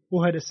cave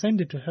or had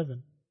ascended to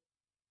heaven.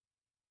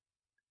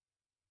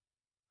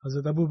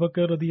 Hazrat Abu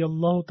Bakr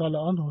radiyallahu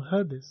ta'ala anhu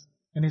heard this,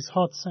 and his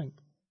heart sank.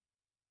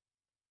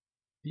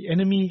 The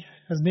enemy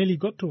has nearly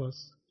got to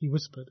us, he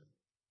whispered.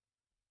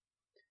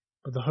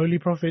 But the Holy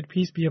Prophet,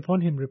 peace be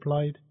upon him,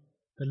 replied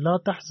that La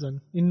tahzan,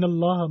 inna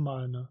Allaha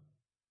ma'ana,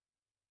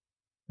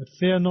 that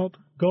fear not,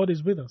 God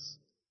is with us.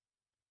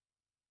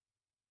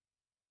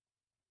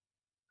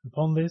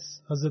 Upon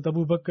this, Hazrat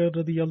Abu Bakr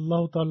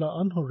radiyallahu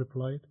ta'ala anhu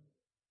replied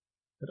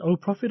that, O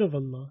Prophet of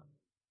Allah,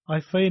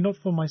 I fear not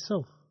for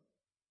myself,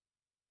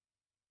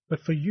 but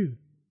for you.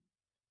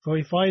 For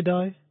if I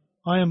die,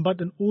 I am but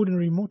an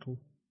ordinary mortal.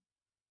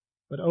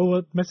 But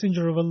O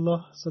Messenger of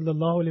Allah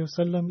sallallahu alayhi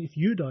wasallam, if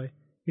you die,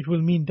 it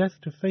will mean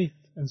death to faith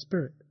and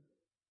spirit.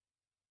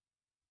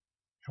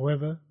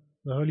 However,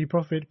 the Holy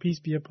Prophet, peace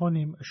be upon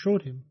him,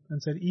 assured him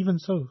and said, Even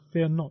so,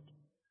 fear not.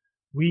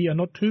 We are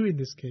not two in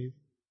this cave.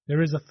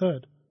 There is a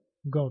third,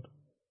 God.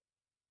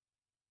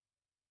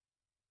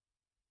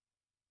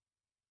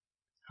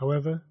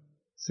 However,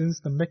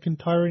 since the Meccan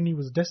tyranny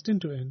was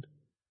destined to end,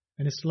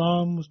 and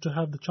Islam was to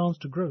have the chance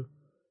to grow,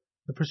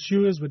 the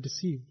pursuers were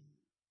deceived,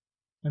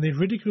 and they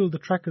ridiculed the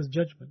tracker's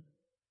judgment.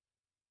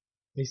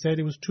 They said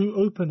it was too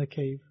open a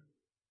cave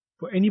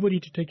for anybody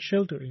to take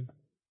shelter in,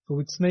 for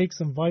with snakes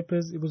and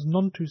vipers it was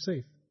none too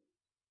safe.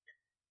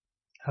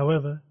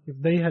 However, if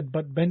they had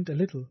but bent a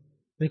little,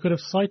 they could have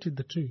sighted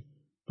the two,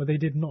 but they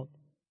did not,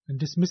 and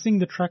dismissing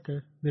the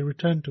tracker, they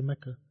returned to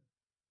Mecca.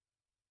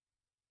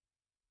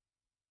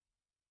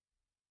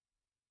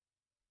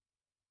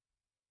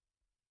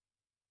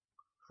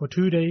 For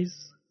 2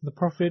 days, the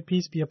Prophet,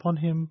 peace be upon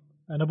him,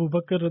 and Abu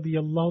Bakr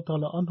radiyallahu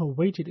ta'ala anhu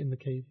waited in the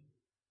cave.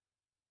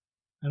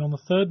 And on the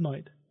third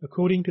night,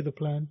 according to the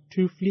plan,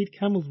 2 fleet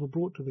camels were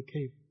brought to the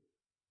cave,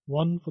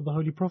 one for the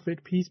Holy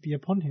Prophet, peace be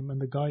upon him, and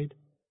the guide,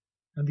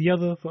 and the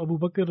other for Abu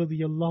Bakr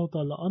radiyallahu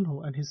ta'ala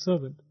anhu and his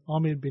servant,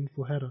 Amir bin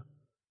Fuhaira.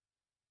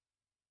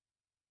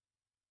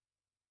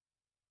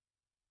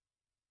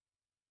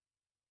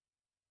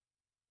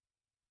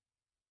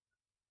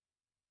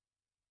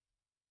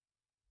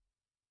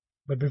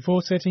 But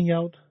before setting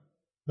out,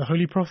 the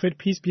Holy Prophet,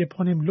 peace be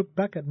upon him, looked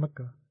back at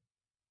Mecca,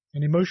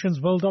 and emotions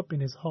welled up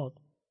in his heart.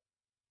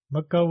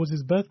 Mecca was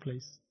his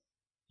birthplace.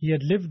 He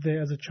had lived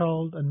there as a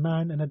child and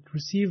man and had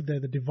received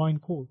there the divine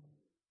call.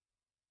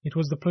 It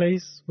was the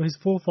place where his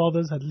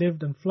forefathers had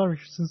lived and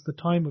flourished since the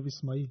time of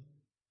Ismail.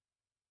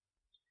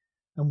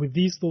 And with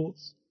these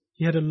thoughts,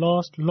 he had a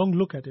last long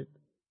look at it,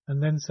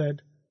 and then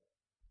said,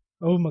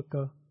 O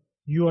Mecca,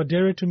 you are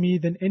dearer to me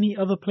than any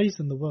other place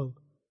in the world,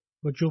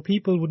 but your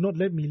people would not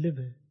let me live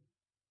here.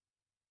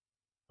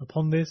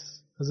 Upon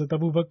this, Hazrat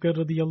Abu Bakr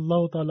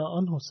radiyallahu ta'ala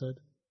anhu said,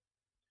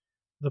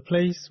 The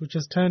place which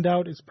has turned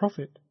out its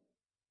prophet,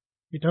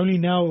 it only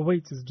now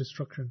awaits its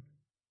destruction.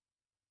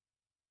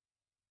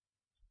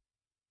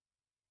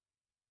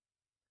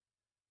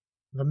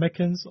 The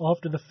Meccans,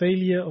 after the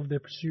failure of their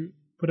pursuit,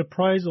 put a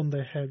prize on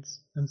their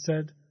heads and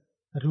said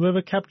that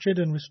whoever captured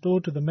and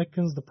restored to the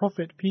Meccans the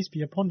Prophet, peace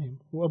be upon him,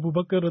 or Abu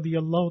Bakr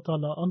radiyallahu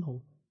ta'ala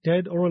anhu,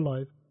 dead or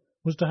alive,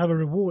 was to have a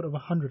reward of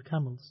 100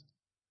 camels.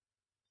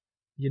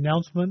 The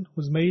announcement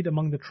was made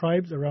among the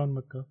tribes around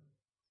Mecca,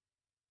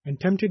 and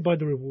tempted by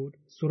the reward,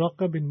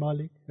 Suraqah bin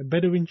Malik, a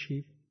Bedouin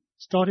chief,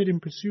 started in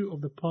pursuit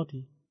of the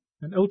party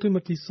and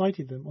ultimately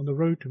sighted them on the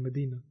road to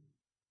Medina.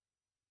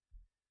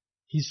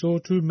 He saw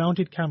 2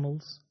 mounted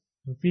camels,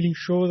 and feeling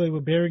sure they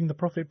were bearing the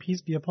Prophet,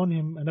 peace be upon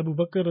him, and Abu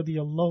Bakr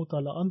radiyallahu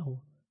ta'ala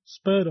anhu,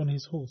 spurred on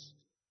his horse.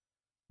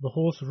 The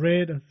horse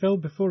reared and fell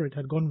before it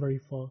had gone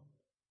very far,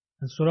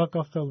 and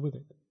Suraqah fell with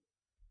it.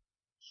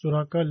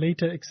 Suraqah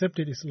later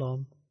accepted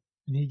Islam,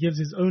 and he gives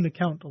his own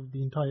account of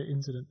the entire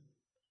incident.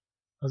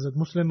 Hazrat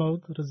Muslim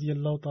Maud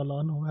radiyallahu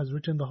ta'ala anhu has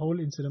written the whole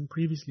incident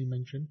previously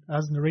mentioned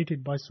as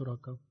narrated by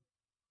Suraqah.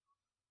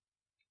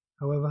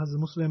 However, Hazrat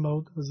Muslim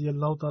Maud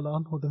radiyallahu ta'ala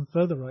anhu then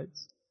further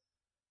writes,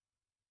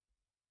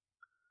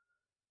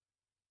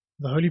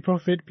 The Holy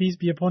Prophet, peace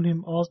be upon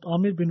him, asked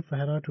Amir bin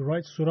Fuhaira to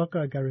write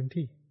Suraqah a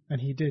guarantee,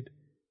 and he did.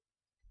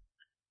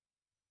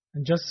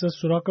 And just as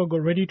Suraqah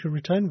got ready to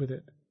return with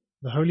it,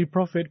 the Holy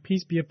Prophet,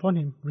 peace be upon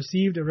him,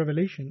 received a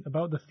revelation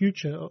about the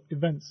future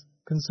events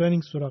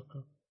concerning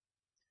Suraqah.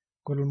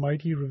 God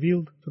Almighty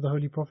revealed to the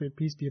Holy Prophet,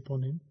 peace be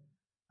upon him,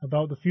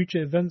 about the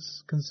future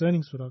events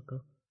concerning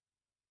Suraqah.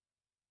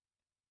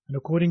 And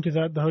according to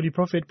that, the Holy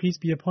Prophet, peace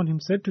be upon him,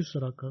 said to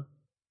Suraqah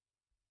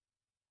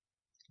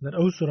that,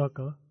 O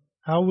Suraqah,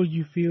 how will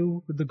you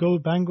feel with the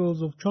gold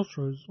bangles of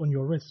Chosroes on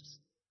your wrists?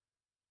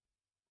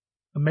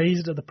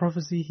 Amazed at the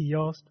prophecy, he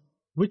asked,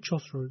 Which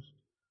Chosroes?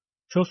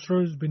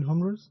 Chosroes bin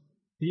Humruz,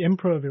 the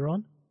Emperor of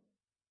Iran?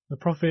 The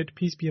Prophet,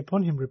 peace be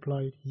upon him,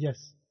 replied,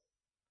 Yes.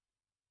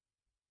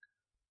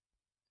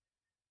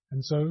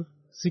 And so,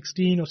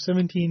 16 or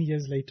 17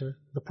 years later,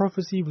 the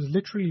prophecy was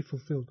literally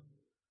fulfilled.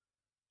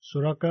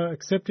 Suraqah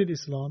accepted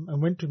Islam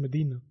and went to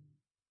Medina.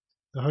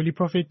 The Holy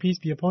Prophet, peace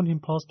be upon him,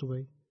 passed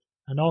away,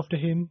 and after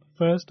him,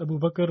 first Abu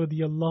Bakr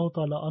radiyallahu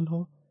ta'ala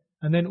anhu,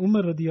 and then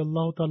Umar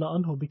radiyallahu ta'ala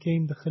anhu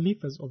became the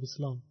Khalifas of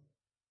Islam.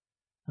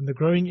 and the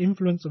growing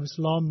influence of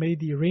Islam made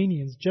the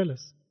Iranians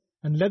jealous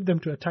and led them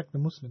to attack the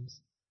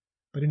Muslims.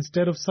 But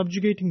instead of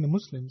subjugating the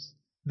Muslims,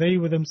 they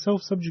were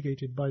themselves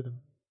subjugated by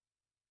them.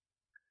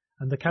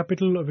 And the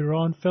capital of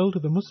Iran fell to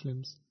the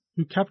Muslims,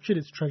 who captured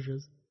its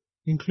treasures,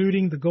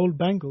 including the gold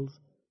bangles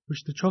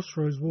which the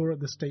Chosroes wore at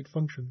the state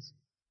functions.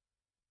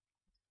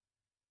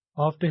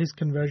 After his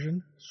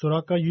conversion,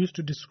 Suraka used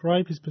to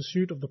describe his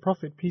pursuit of the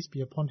Prophet, peace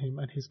be upon him,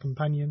 and his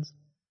companions,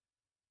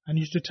 and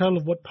used to tell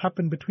of what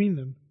happened between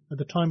them at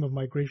the time of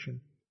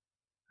migration.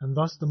 And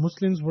thus the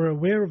Muslims were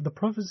aware of the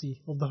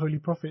prophecy of the Holy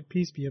Prophet,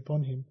 peace be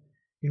upon him,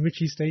 in which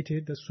he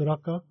stated that,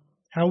 Suraka,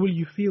 how will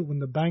you feel when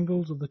the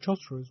bangles of the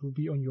Chosroes will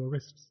be on your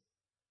wrists?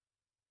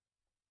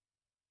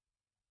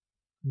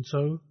 And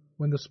so,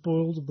 when the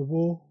spoils of the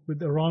war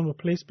with Iran were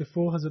placed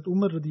before Hazrat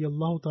Umar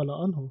radiallahu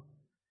ta'ala anhu,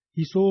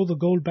 he saw the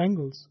gold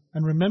bangles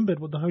and remembered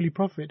what the Holy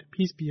Prophet,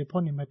 peace be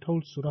upon him, had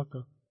told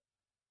Suraka.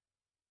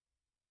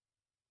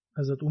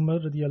 Hazrat Umar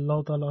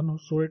radiallahu ta'ala anhu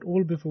saw it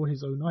all before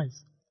his own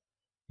eyes.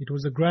 It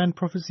was a grand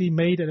prophecy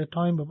made at a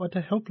time of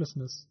utter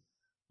helplessness,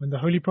 when the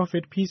Holy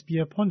Prophet, peace be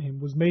upon him,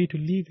 was made to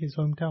leave his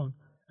hometown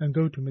and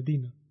go to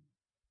Medina.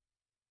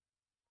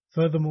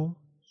 Furthermore,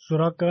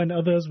 Suraka and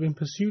others were in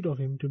pursuit of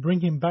him to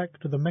bring him back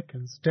to the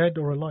Meccans, dead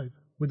or alive,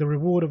 with a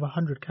reward of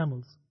 100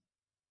 camels.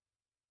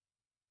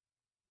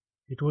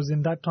 It was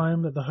in that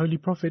time that the Holy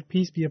Prophet,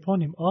 peace be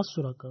upon him, asked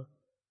Suraka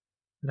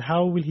that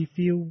how will he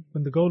feel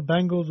when the gold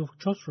bangles of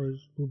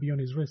Chosroes will be on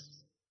his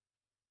wrists.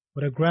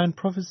 What a grand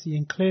prophecy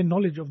and clear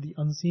knowledge of the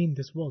unseen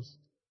this was.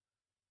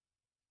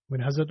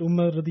 When Hazrat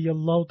Umar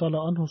radiallahu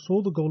ta'ala anhu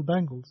saw the gold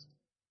bangles,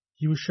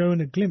 he was shown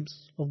a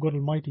glimpse of God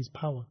Almighty's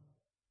power.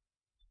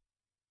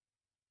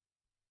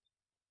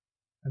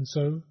 And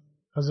so,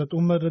 Hazrat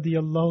Umar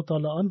radiallahu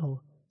ta'ala anhu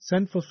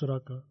sent for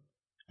Suraka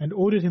and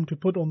ordered him to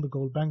put on the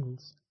gold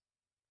bangles.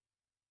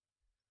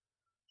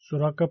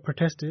 Suraka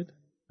protested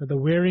that the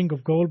wearing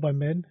of gold by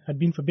men had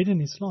been forbidden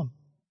in Islam.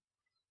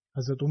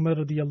 Hazrat Umar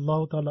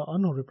radiallahu ta'ala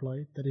anhu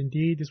replied that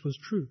indeed this was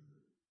true,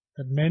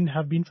 that men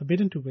have been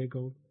forbidden to wear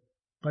gold,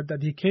 but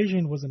that the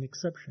occasion was an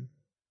exception.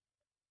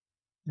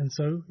 And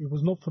so it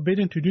was not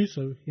forbidden to do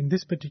so in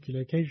this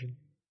particular occasion.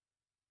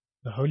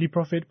 The Holy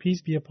Prophet,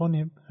 peace be upon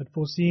him, had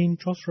foreseen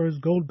Chosroes'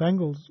 gold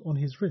bangles on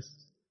his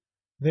wrists.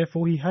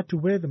 Therefore he had to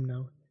wear them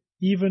now,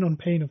 even on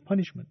pain of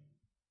punishment.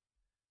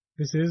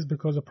 This is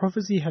because a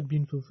prophecy had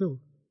been fulfilled,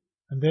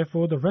 and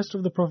therefore the rest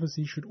of the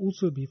prophecy should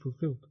also be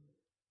fulfilled.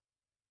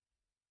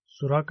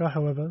 Suraka,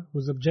 however,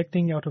 was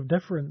objecting out of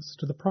deference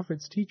to the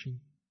Prophet's teaching.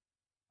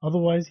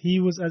 Otherwise he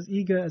was as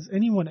eager as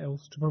anyone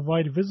else to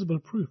provide visible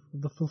proof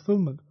of the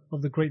fulfillment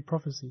of the great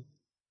prophecy.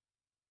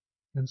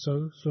 And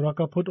so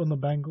Suraka put on the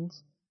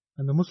bangles,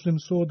 and the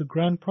Muslims saw the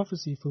grand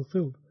prophecy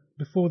fulfilled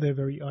before their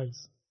very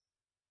eyes.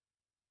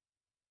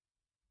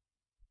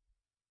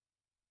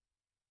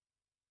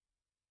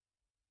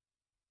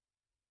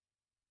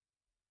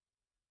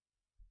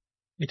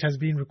 It has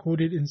been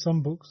recorded in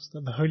some books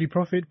that the Holy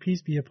Prophet,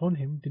 peace be upon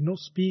him, did not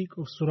speak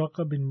of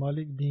Suraka bin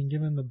Malik being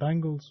given the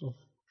bangles of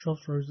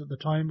Chosroes at the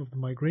time of the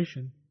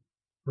migration.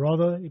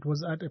 Rather, it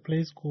was at a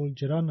place called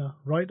Jirana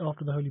right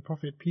after the Holy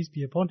Prophet, peace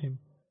be upon him,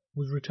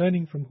 was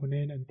returning from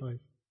Hunain and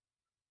Taif.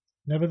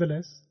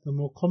 Nevertheless, the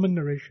more common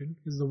narration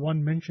is the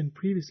one mentioned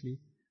previously,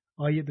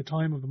 i.e. at the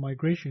time of the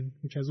migration,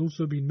 which has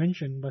also been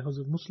mentioned by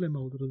Hazrat Muslim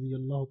Maud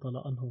radiyallahu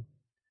ta'ala anhu.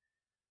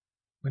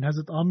 When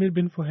Hazrat Amir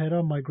bin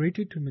Fuhaira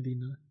migrated to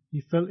Medina, he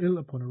fell ill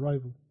upon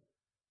arrival.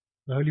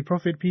 The Holy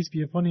Prophet, peace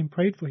be upon him,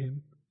 prayed for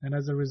him, and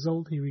as a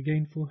result he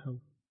regained full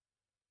health.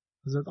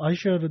 Hazrat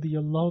Aisha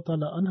radiyallahu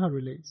ta'ala anha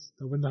relates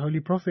that when the Holy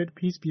Prophet,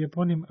 peace be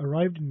upon him,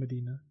 arrived in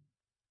Medina,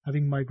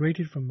 having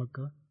migrated from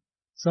Mecca,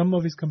 some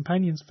of his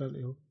companions fell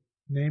ill,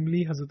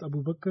 namely Hazrat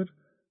Abu Bakr,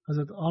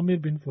 Hazrat Amir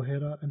bin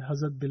Fuhaira, and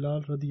Hazrat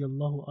Bilal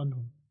radiyallahu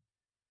anhum.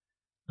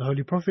 The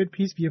Holy Prophet,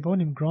 peace be upon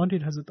him,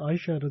 granted Hazrat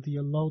Aisha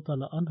radiyallahu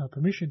ta'ala anha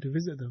permission to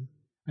visit them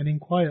and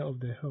inquire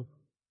of their health.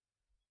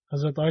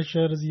 Hazrat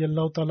Aisha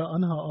radiyallahu ta'ala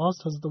anha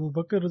asked Hazrat Abu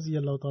Bakr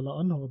radiyallahu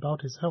ta'ala anhu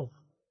about his health,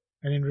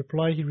 and in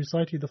reply he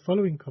recited the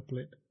following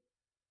couplet,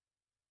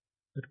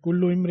 that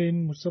kullu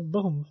imrin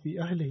musabbahum fi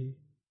ahlihi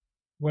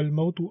wal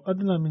mautu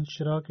adna min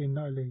shirakin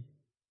alayhi.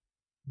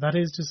 That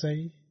is to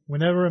say,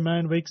 whenever a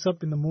man wakes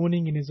up in the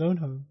morning in his own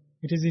home,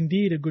 it is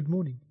indeed a good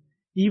morning,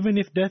 even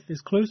if death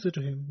is closer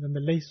to him than the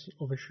lace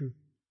of a shoe.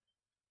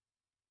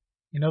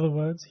 In other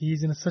words, he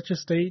is in such a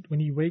state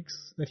when he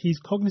wakes that he is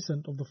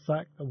cognizant of the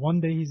fact that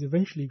one day he is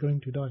eventually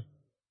going to die.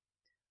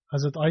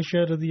 Hazrat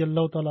Aisha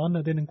radiyallahu ta'ala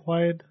anha then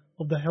inquired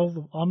of the health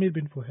of Amir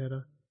bin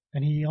Fuhaira,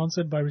 and he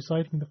answered by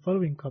reciting the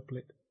following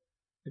couplet,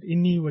 that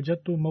inni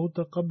wajadtu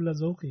mawta qabla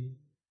zawqihi,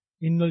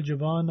 innal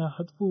javana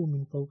hatfu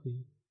min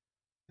fawqihi.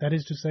 That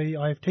is to say,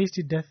 I have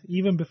tasted death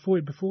even before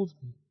it befalls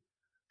me.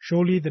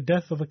 Surely the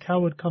death of a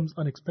coward comes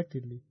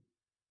unexpectedly,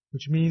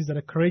 which means that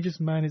a courageous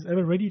man is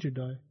ever ready to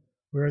die,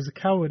 whereas a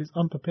coward is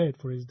unprepared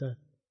for his death.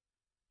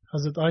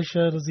 Hazrat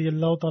Aisha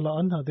radiyallahu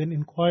ta'ala anha then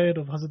inquired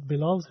of Hazrat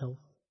Bilal's health,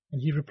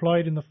 and he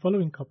replied in the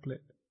following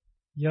couplet,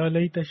 Ya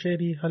layta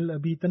shari hal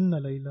abitanna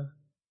layla,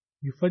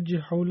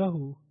 yufajji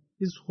hawlahu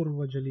izhur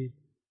wa jalil.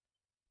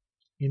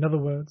 In other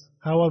words,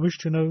 how I wish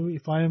to know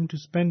if I am to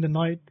spend a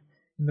night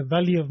in the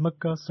valley of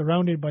Mecca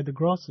surrounded by the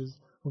grasses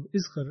of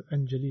Izkhar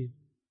and Jalil.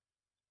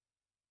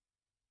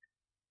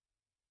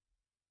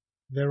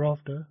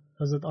 Thereafter,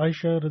 Hazrat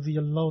Aisha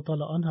radiyallahu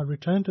ta'ala anha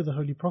returned to the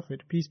Holy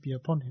Prophet, peace be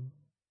upon him,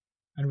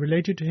 and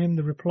related to him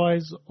the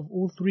replies of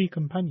all three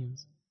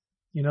companions.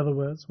 In other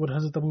words, what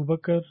Hazrat Abu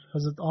Bakr,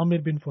 Hazrat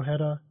Amir bin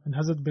Fuhaira, and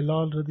Hazrat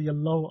Bilal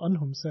radiyallahu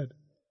anhum said.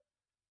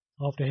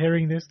 After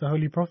hearing this, the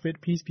Holy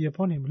Prophet, peace be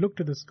upon him, looked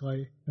to the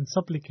sky and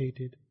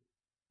supplicated,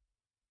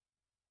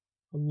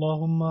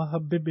 Allahumma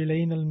habbib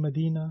ilayna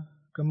al-Madina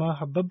kama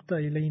habbabta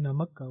ilayna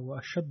Makkah wa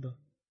ashadda.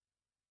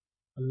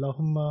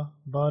 Allahumma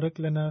barak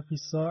lana fi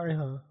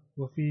sa'iha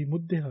wa fi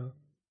muddiha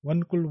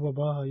wankul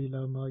wabaha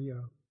ila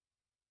ma'iha.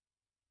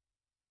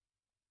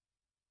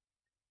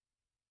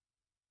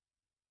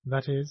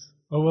 That is,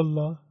 O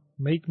Allah,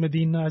 make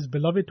Medina as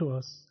beloved to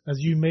us as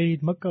you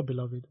made Makkah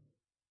beloved,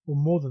 or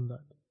more than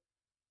that.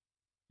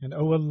 And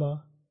O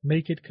Allah,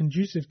 make it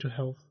conducive to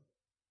health,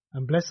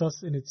 and bless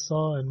us in its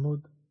sa and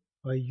mud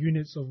by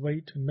units of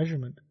weight and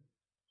measurement,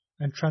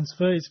 and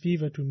transfer its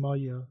fever to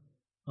Maya,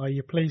 i.e.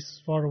 a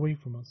place far away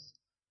from us.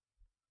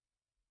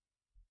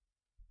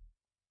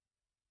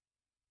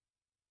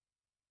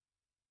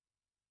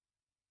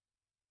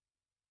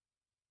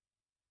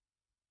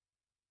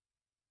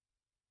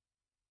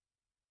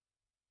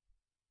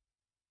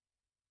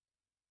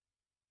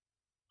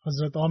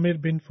 Hazrat Amir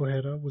bin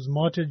Fuhaira was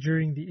martyred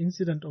during the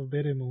incident of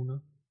Bir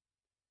Mauna,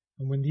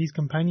 and when these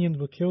companions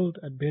were killed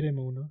at Bir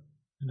Mauna,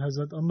 and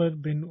Hazrat Amr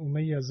bin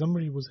Umayyah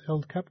Zamri was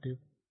held captive,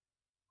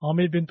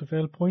 Amir bin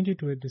Tufail pointed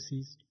to a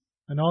deceased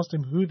and asked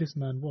him who this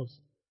man was.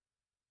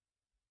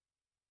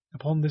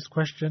 Upon this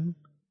question,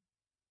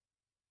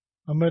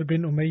 Amr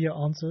bin Umayyah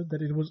answered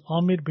that it was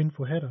Amir bin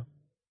Fuhaira.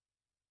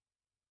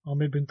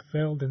 Amir bin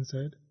Tufail then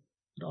said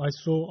that I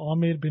saw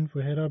Amir bin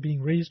Fuhaira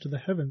being raised to the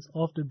heavens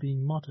after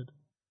being martyred,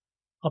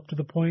 up to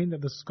the point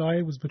that the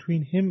sky was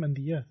between him and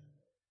the earth,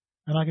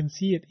 and I can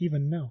see it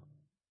even now.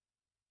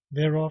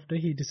 Thereafter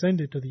he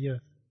descended to the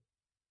earth.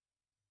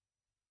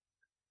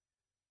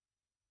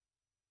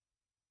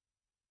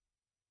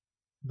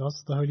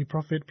 Thus the Holy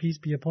Prophet, peace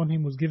be upon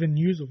him, was given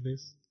news of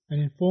this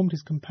and informed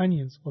his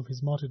companions of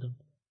his martyrdom.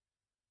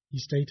 He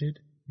stated,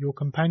 Your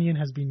companion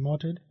has been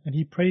martyred, and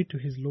he prayed to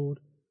his Lord,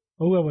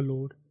 O our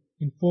Lord,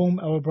 inform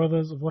our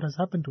brothers of what has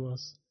happened to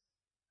us,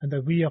 and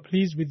that we are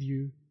pleased with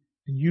you,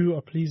 and you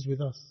are pleased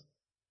with us.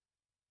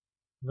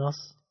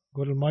 Thus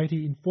God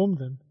Almighty informed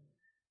them,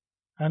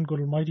 and God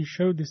Almighty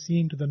showed this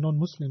scene to the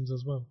non-Muslims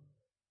as well.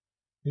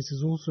 This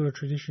is also a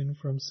tradition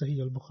from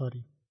Sahih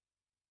al-Bukhari.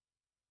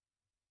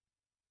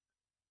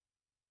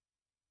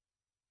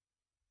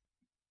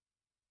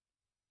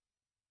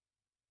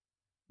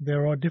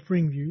 There are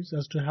differing views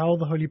as to how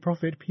the Holy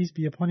Prophet, peace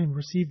be upon him,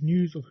 received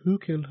news of who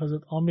killed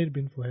Hazrat Amir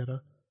bin Fuhaira.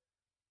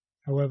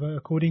 However,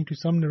 according to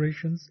some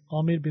narrations,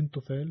 Amir bin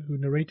Tufail, who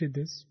narrated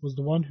this, was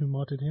the one who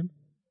martyred him.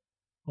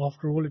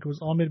 After all, it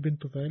was Amir bin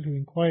Tufail who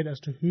inquired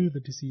as to who the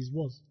deceased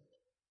was.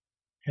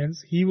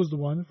 Hence, he was the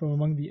one from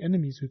among the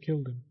enemies who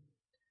killed him.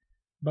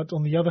 But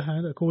on the other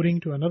hand, according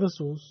to another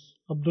source,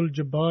 Abdul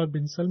Jabbar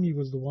bin Salmi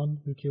was the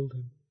one who killed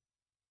him.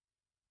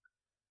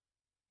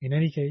 In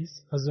any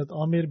case, Hazrat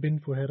Amir bin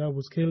Fuhaira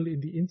was killed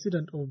in the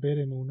incident of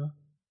Bir Mauna,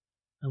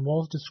 and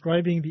whilst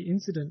describing the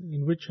incident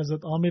in which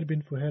Hazrat Amir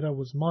bin Fuhaira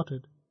was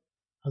martyred,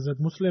 Hazrat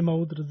Muslim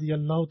Maud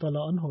radiyallahu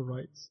ta'ala anhu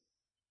writes,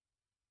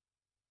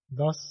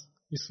 Thus,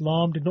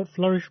 Islam did not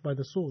flourish by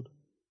the sword.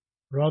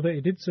 Rather,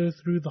 it did so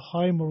through the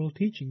high moral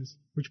teachings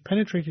which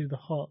penetrated the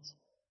hearts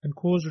and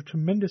caused a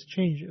tremendous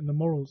change in the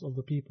morals of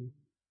the people.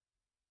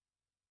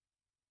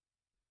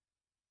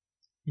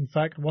 In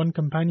fact, one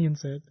companion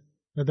said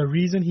that the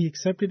reason he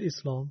accepted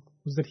Islam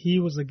was that he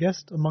was a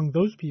guest among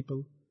those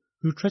people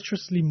who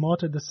treacherously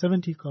martyred the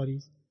 70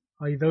 Qadis,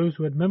 i.e. those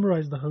who had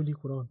memorized the Holy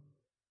Quran.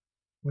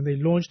 When they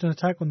launched an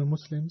attack on the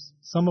Muslims,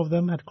 some of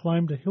them had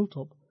climbed a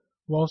hilltop,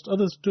 whilst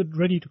others stood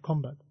ready to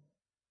combat.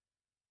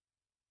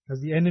 As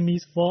the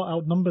enemies far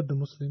outnumbered the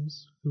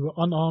Muslims, who were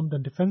unarmed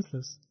and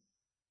defenseless,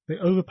 they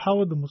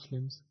overpowered the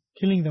Muslims,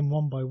 killing them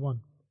one by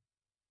one.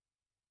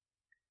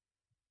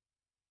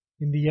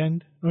 In the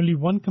end, only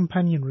one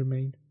companion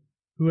remained,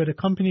 who had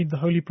accompanied the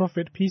Holy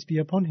Prophet, peace be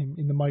upon him,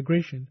 in the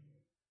migration,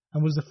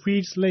 and was the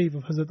freed slave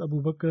of Hazrat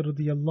Abu Bakr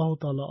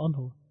radiyallahu ta'ala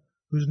anhu,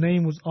 whose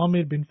name was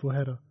Amir bin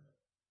Fuhaira.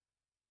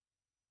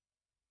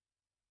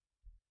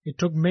 It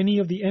took many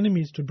of the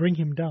enemies to bring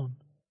him down,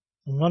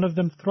 and one of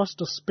them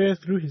thrust a spear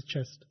through his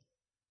chest.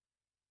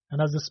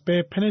 And as the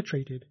spear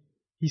penetrated,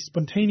 he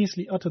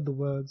spontaneously uttered the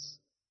words,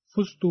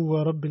 Fustu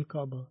wa Rabbil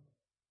Kaaba.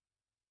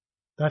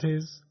 That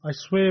is, I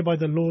swear by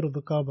the Lord of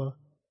the Kaaba,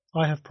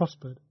 I have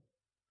prospered.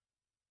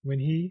 When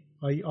he,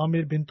 i.e.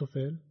 Amir bin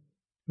Tufail,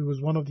 who was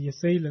one of the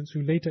assailants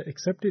who later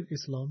accepted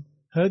Islam,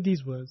 heard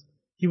these words,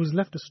 he was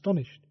left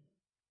astonished.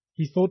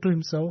 He thought to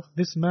himself,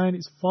 this man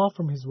is far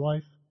from his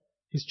wife,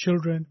 his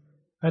children,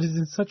 and is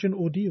in such an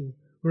ordeal,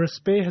 where a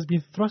spear has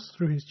been thrust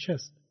through his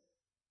chest.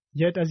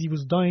 Yet as he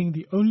was dying,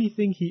 the only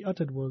thing he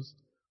uttered was,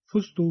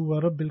 Fustu wa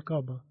Rabbil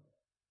Kaaba.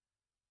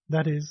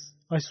 that is,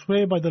 I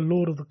swear by the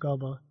Lord of the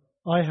Kaaba,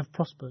 I have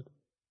prospered.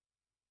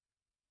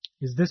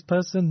 Is this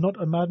person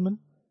not a madman?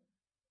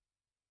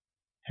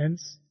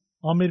 Hence,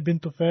 Amir bin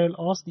Tufail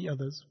asked the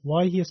others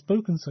why he had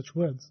spoken such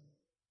words,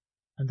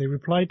 and they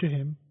replied to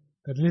him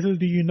that little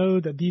do you know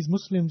that these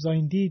Muslims are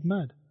indeed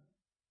mad.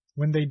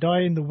 When they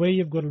die in the way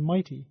of God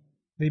Almighty,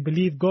 they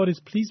believe God is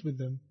pleased with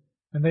them,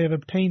 and they have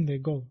obtained their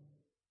goal.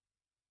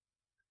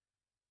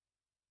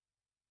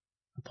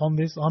 Upon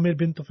this, Amir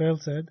bin Tufail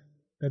said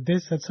that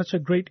this had such a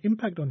great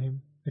impact on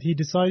him that he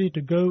decided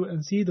to go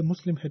and see the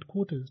Muslim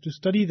headquarters to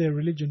study their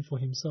religion for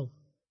himself.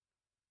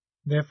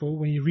 Therefore,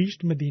 when he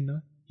reached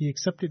Medina, he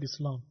accepted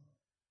Islam.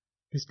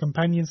 His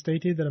companion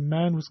stated that a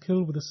man was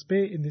killed with a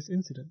spear in this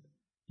incident.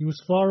 He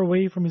was far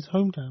away from his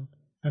hometown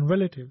and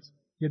relatives,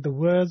 yet the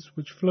words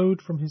which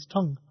flowed from his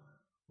tongue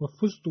were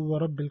Fustu wa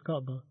Rabbil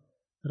Kaaba,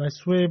 that I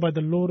swear by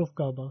the Lord of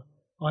Kaaba,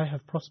 I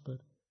have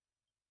prospered.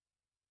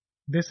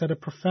 This had a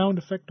profound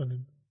effect on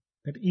him,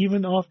 that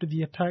even after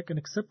the attack and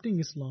accepting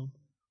Islam,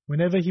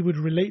 whenever he would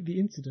relate the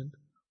incident,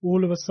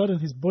 all of a sudden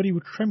his body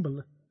would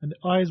tremble and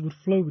the eyes would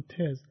flow with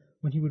tears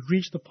when he would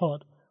reach the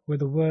part where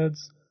the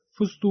words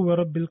Fustu wa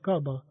Rabbil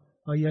Kaaba,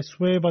 I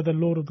swear by the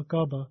Lord of the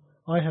Kaaba,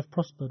 I have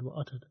prospered, were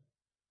uttered.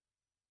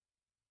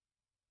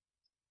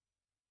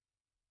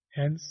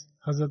 Hence,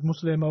 Hazrat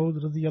Muslim Maud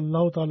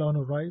radiyallahu ta'ala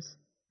anhu writes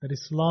that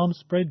Islam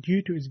spread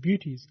due to its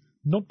beauties,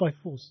 not by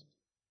force.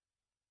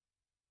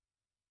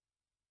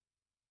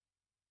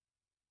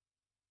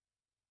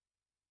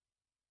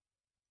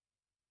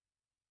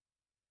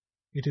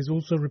 It is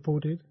also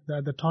reported that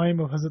at the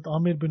time of Hazrat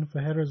Amir bin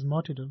Fuhaira's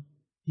martyrdom,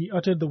 he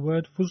uttered the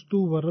word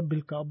Fustu wa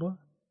Rabbil Kaaba,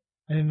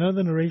 and in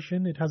another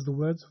narration it has the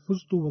words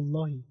Fustu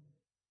wallahi.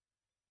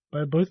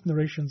 But both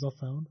narrations are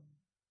found.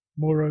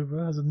 Moreover,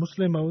 Hazrat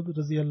Muslim Maud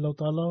radiyallahu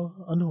ta'ala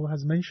anhu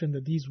has mentioned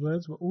that these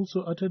words were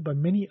also uttered by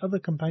many other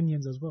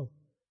companions as well.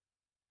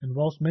 And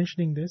whilst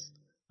mentioning this,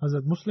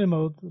 Hazrat Muslim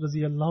Maud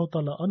radiyallahu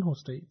ta'ala anhu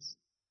states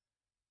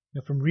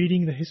that from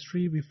reading the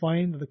history we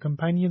find that the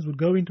companions would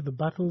go into the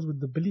battles with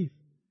the belief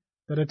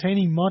that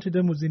attaining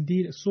martyrdom was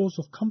indeed a source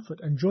of comfort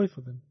and joy for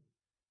them.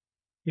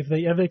 If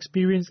they ever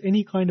experienced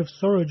any kind of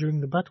sorrow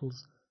during the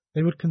battles,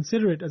 they would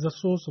consider it as a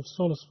source of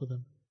solace for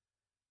them.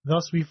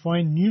 Thus we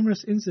find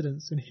numerous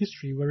incidents in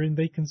history wherein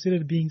they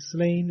considered being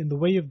slain in the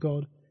way of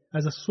God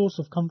as a source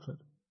of comfort.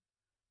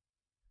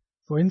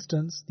 For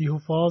instance, the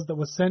Hufaz that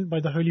was sent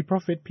by the Holy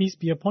Prophet, peace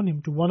be upon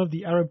him, to one of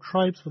the Arab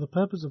tribes for the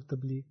purpose of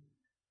tabligh.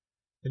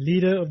 The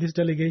leader of this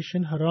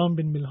delegation, Haram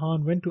bin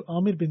Milhan, went to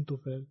Amir bin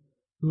Tufail,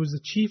 who was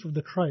the chief of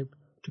the tribe,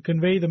 to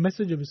convey the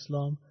message of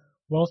Islam,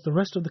 whilst the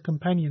rest of the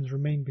companions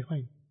remained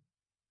behind.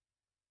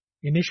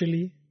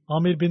 Initially,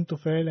 Amir bin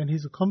Tufail and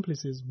his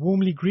accomplices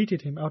warmly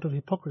greeted him out of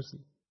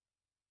hypocrisy.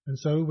 And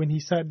so, when he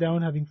sat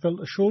down having felt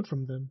assured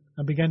from them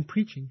and began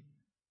preaching,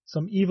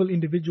 some evil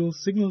individual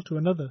signaled to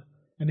another,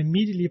 and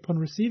immediately upon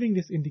receiving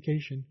this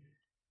indication,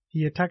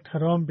 he attacked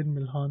Haram bin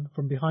Milhan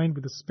from behind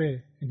with a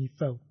spear, and he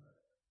fell.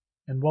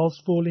 And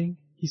whilst falling,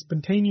 he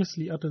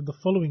spontaneously uttered the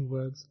following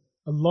words,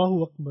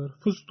 Allahu Akbar,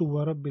 Fustu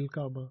wa Rabbil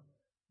Kaaba,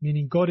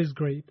 meaning God is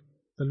great,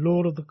 the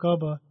Lord of the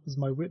Kaaba is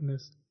my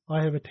witness,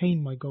 I have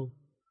attained my goal.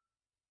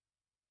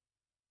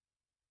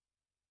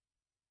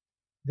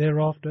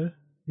 Thereafter,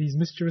 these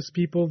mischievous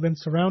people then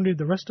surrounded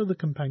the rest of the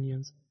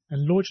companions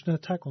and launched an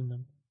attack on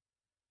them.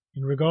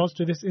 In regards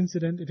to this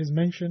incident, it is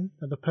mentioned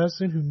that the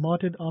person who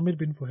martyred Amir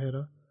bin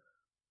Fuhaira,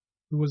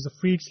 who was the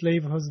freed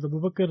slave of Hazrat Abu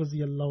Bakr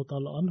radiyallahu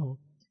ta'ala anhu,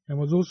 and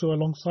was also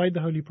alongside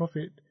the Holy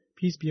Prophet,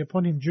 peace be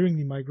upon him, during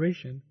the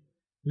migration,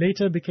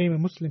 later became a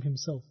Muslim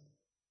himself.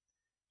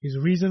 His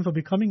reason for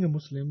becoming a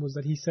Muslim was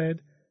that he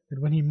said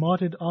that when he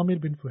martyred Amir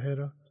bin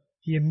Fuhaira,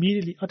 he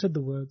immediately uttered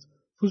the words,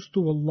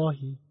 Fustu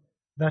wallahi,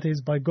 that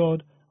is, by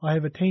God, I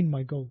have attained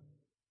my goal.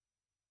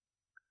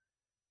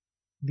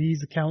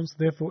 These accounts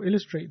therefore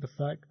illustrate the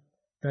fact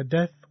that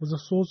death was a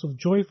source of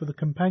joy for the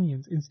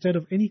companions instead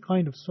of any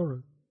kind of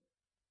sorrow.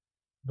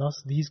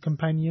 Thus these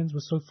companions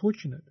were so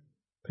fortunate,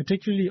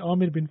 particularly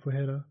Amir bin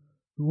Fuhaira,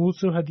 who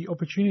also had the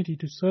opportunity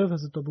to serve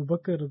Hazrat Abu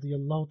Bakr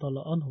radiyallahu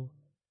ta'ala anhu,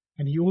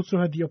 and he also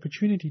had the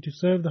opportunity to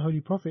serve the Holy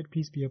Prophet,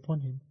 peace be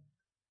upon him,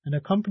 and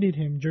accompanied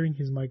him during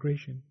his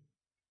migration.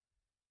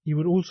 He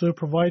would also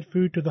provide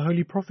food to the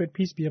Holy Prophet,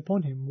 peace be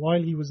upon him,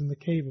 while he was in the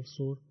cave of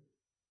Sur.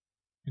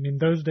 And in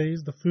those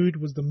days the food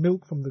was the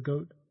milk from the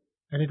goat,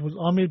 and it was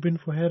Amir bin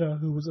Fuhaira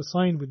who was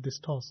assigned with this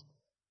task.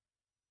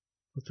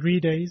 For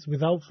 3 days,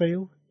 without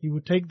fail, he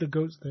would take the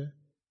goats there,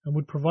 and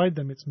would provide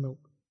them its milk.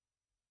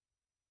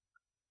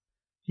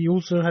 He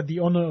also had the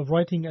honor of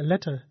writing a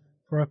letter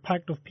for a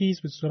pact of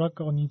peace with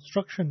Suraka on the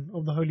instruction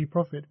of the Holy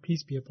Prophet,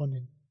 peace be upon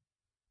him.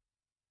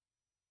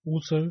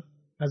 Also,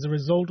 as a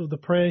result of the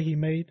prayer he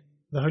made,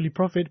 the Holy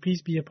Prophet,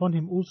 peace be upon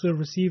him, also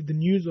received the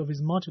news of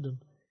his martyrdom,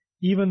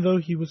 even though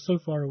he was so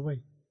far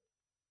away.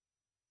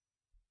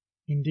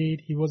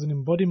 Indeed, he was an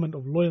embodiment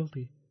of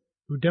loyalty,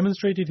 who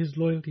demonstrated his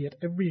loyalty at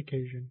every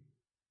occasion.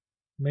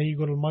 May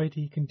God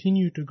Almighty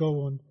continue to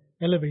go on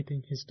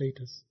elevating his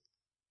status.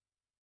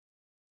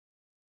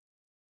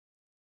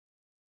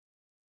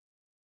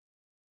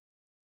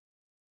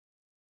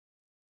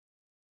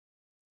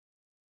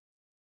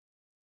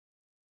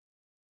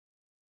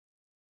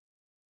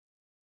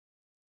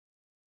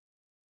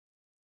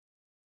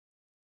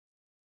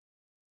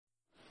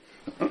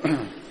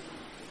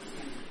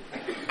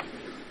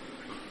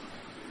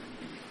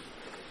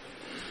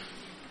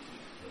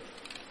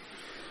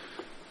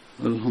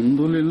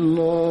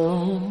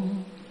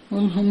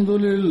 الحمد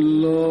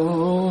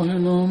لله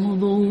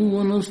نحمده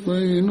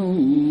ونستعينه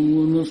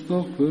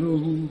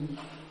ونستغفره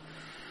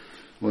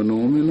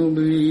ونؤمن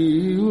به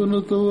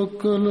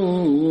ونتوكل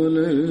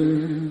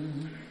عليه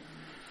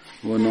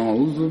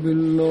ونعوذ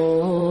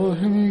بالله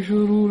من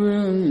شرور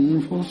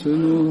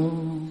أنفسنا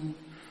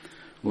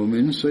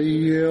ومن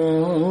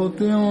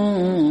سيئات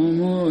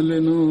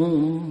أعمالنا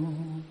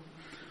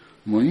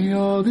من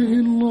يهده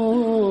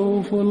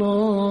الله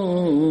فلا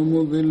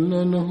مضل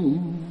له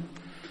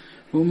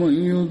ومن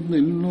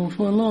يضلل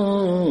فلا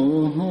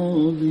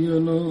هادي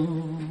له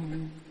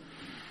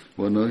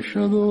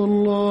ونشهد أن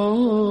لا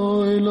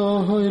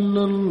إله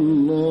إلا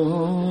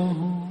الله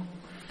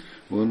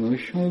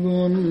ونشهد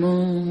أن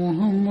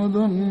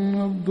محمدا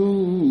عبده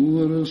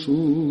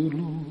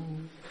ورسوله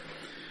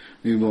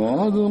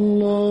عباد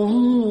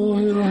الله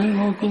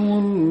رحمكم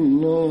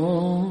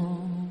الله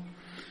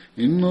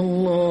إن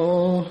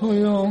الله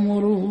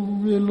يأمر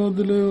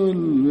بالعدل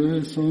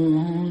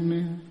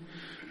والإحسان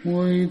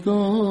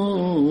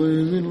وإيتاء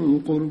ذي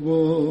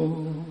القربى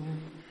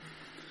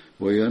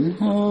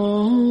وينهى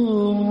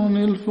عن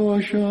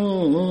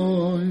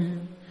الفحشاء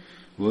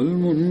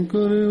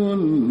والمنكر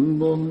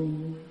والبغي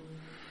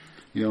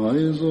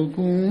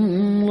يعظكم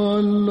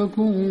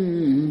لعلكم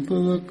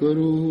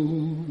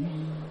تذكرون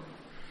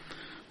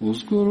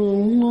اذكروا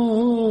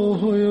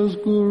الله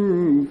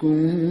يذكركم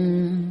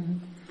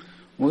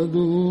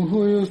وادعوه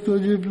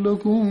يستجب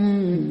لكم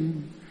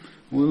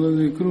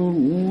ولذكر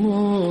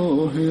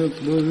الله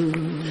أكبر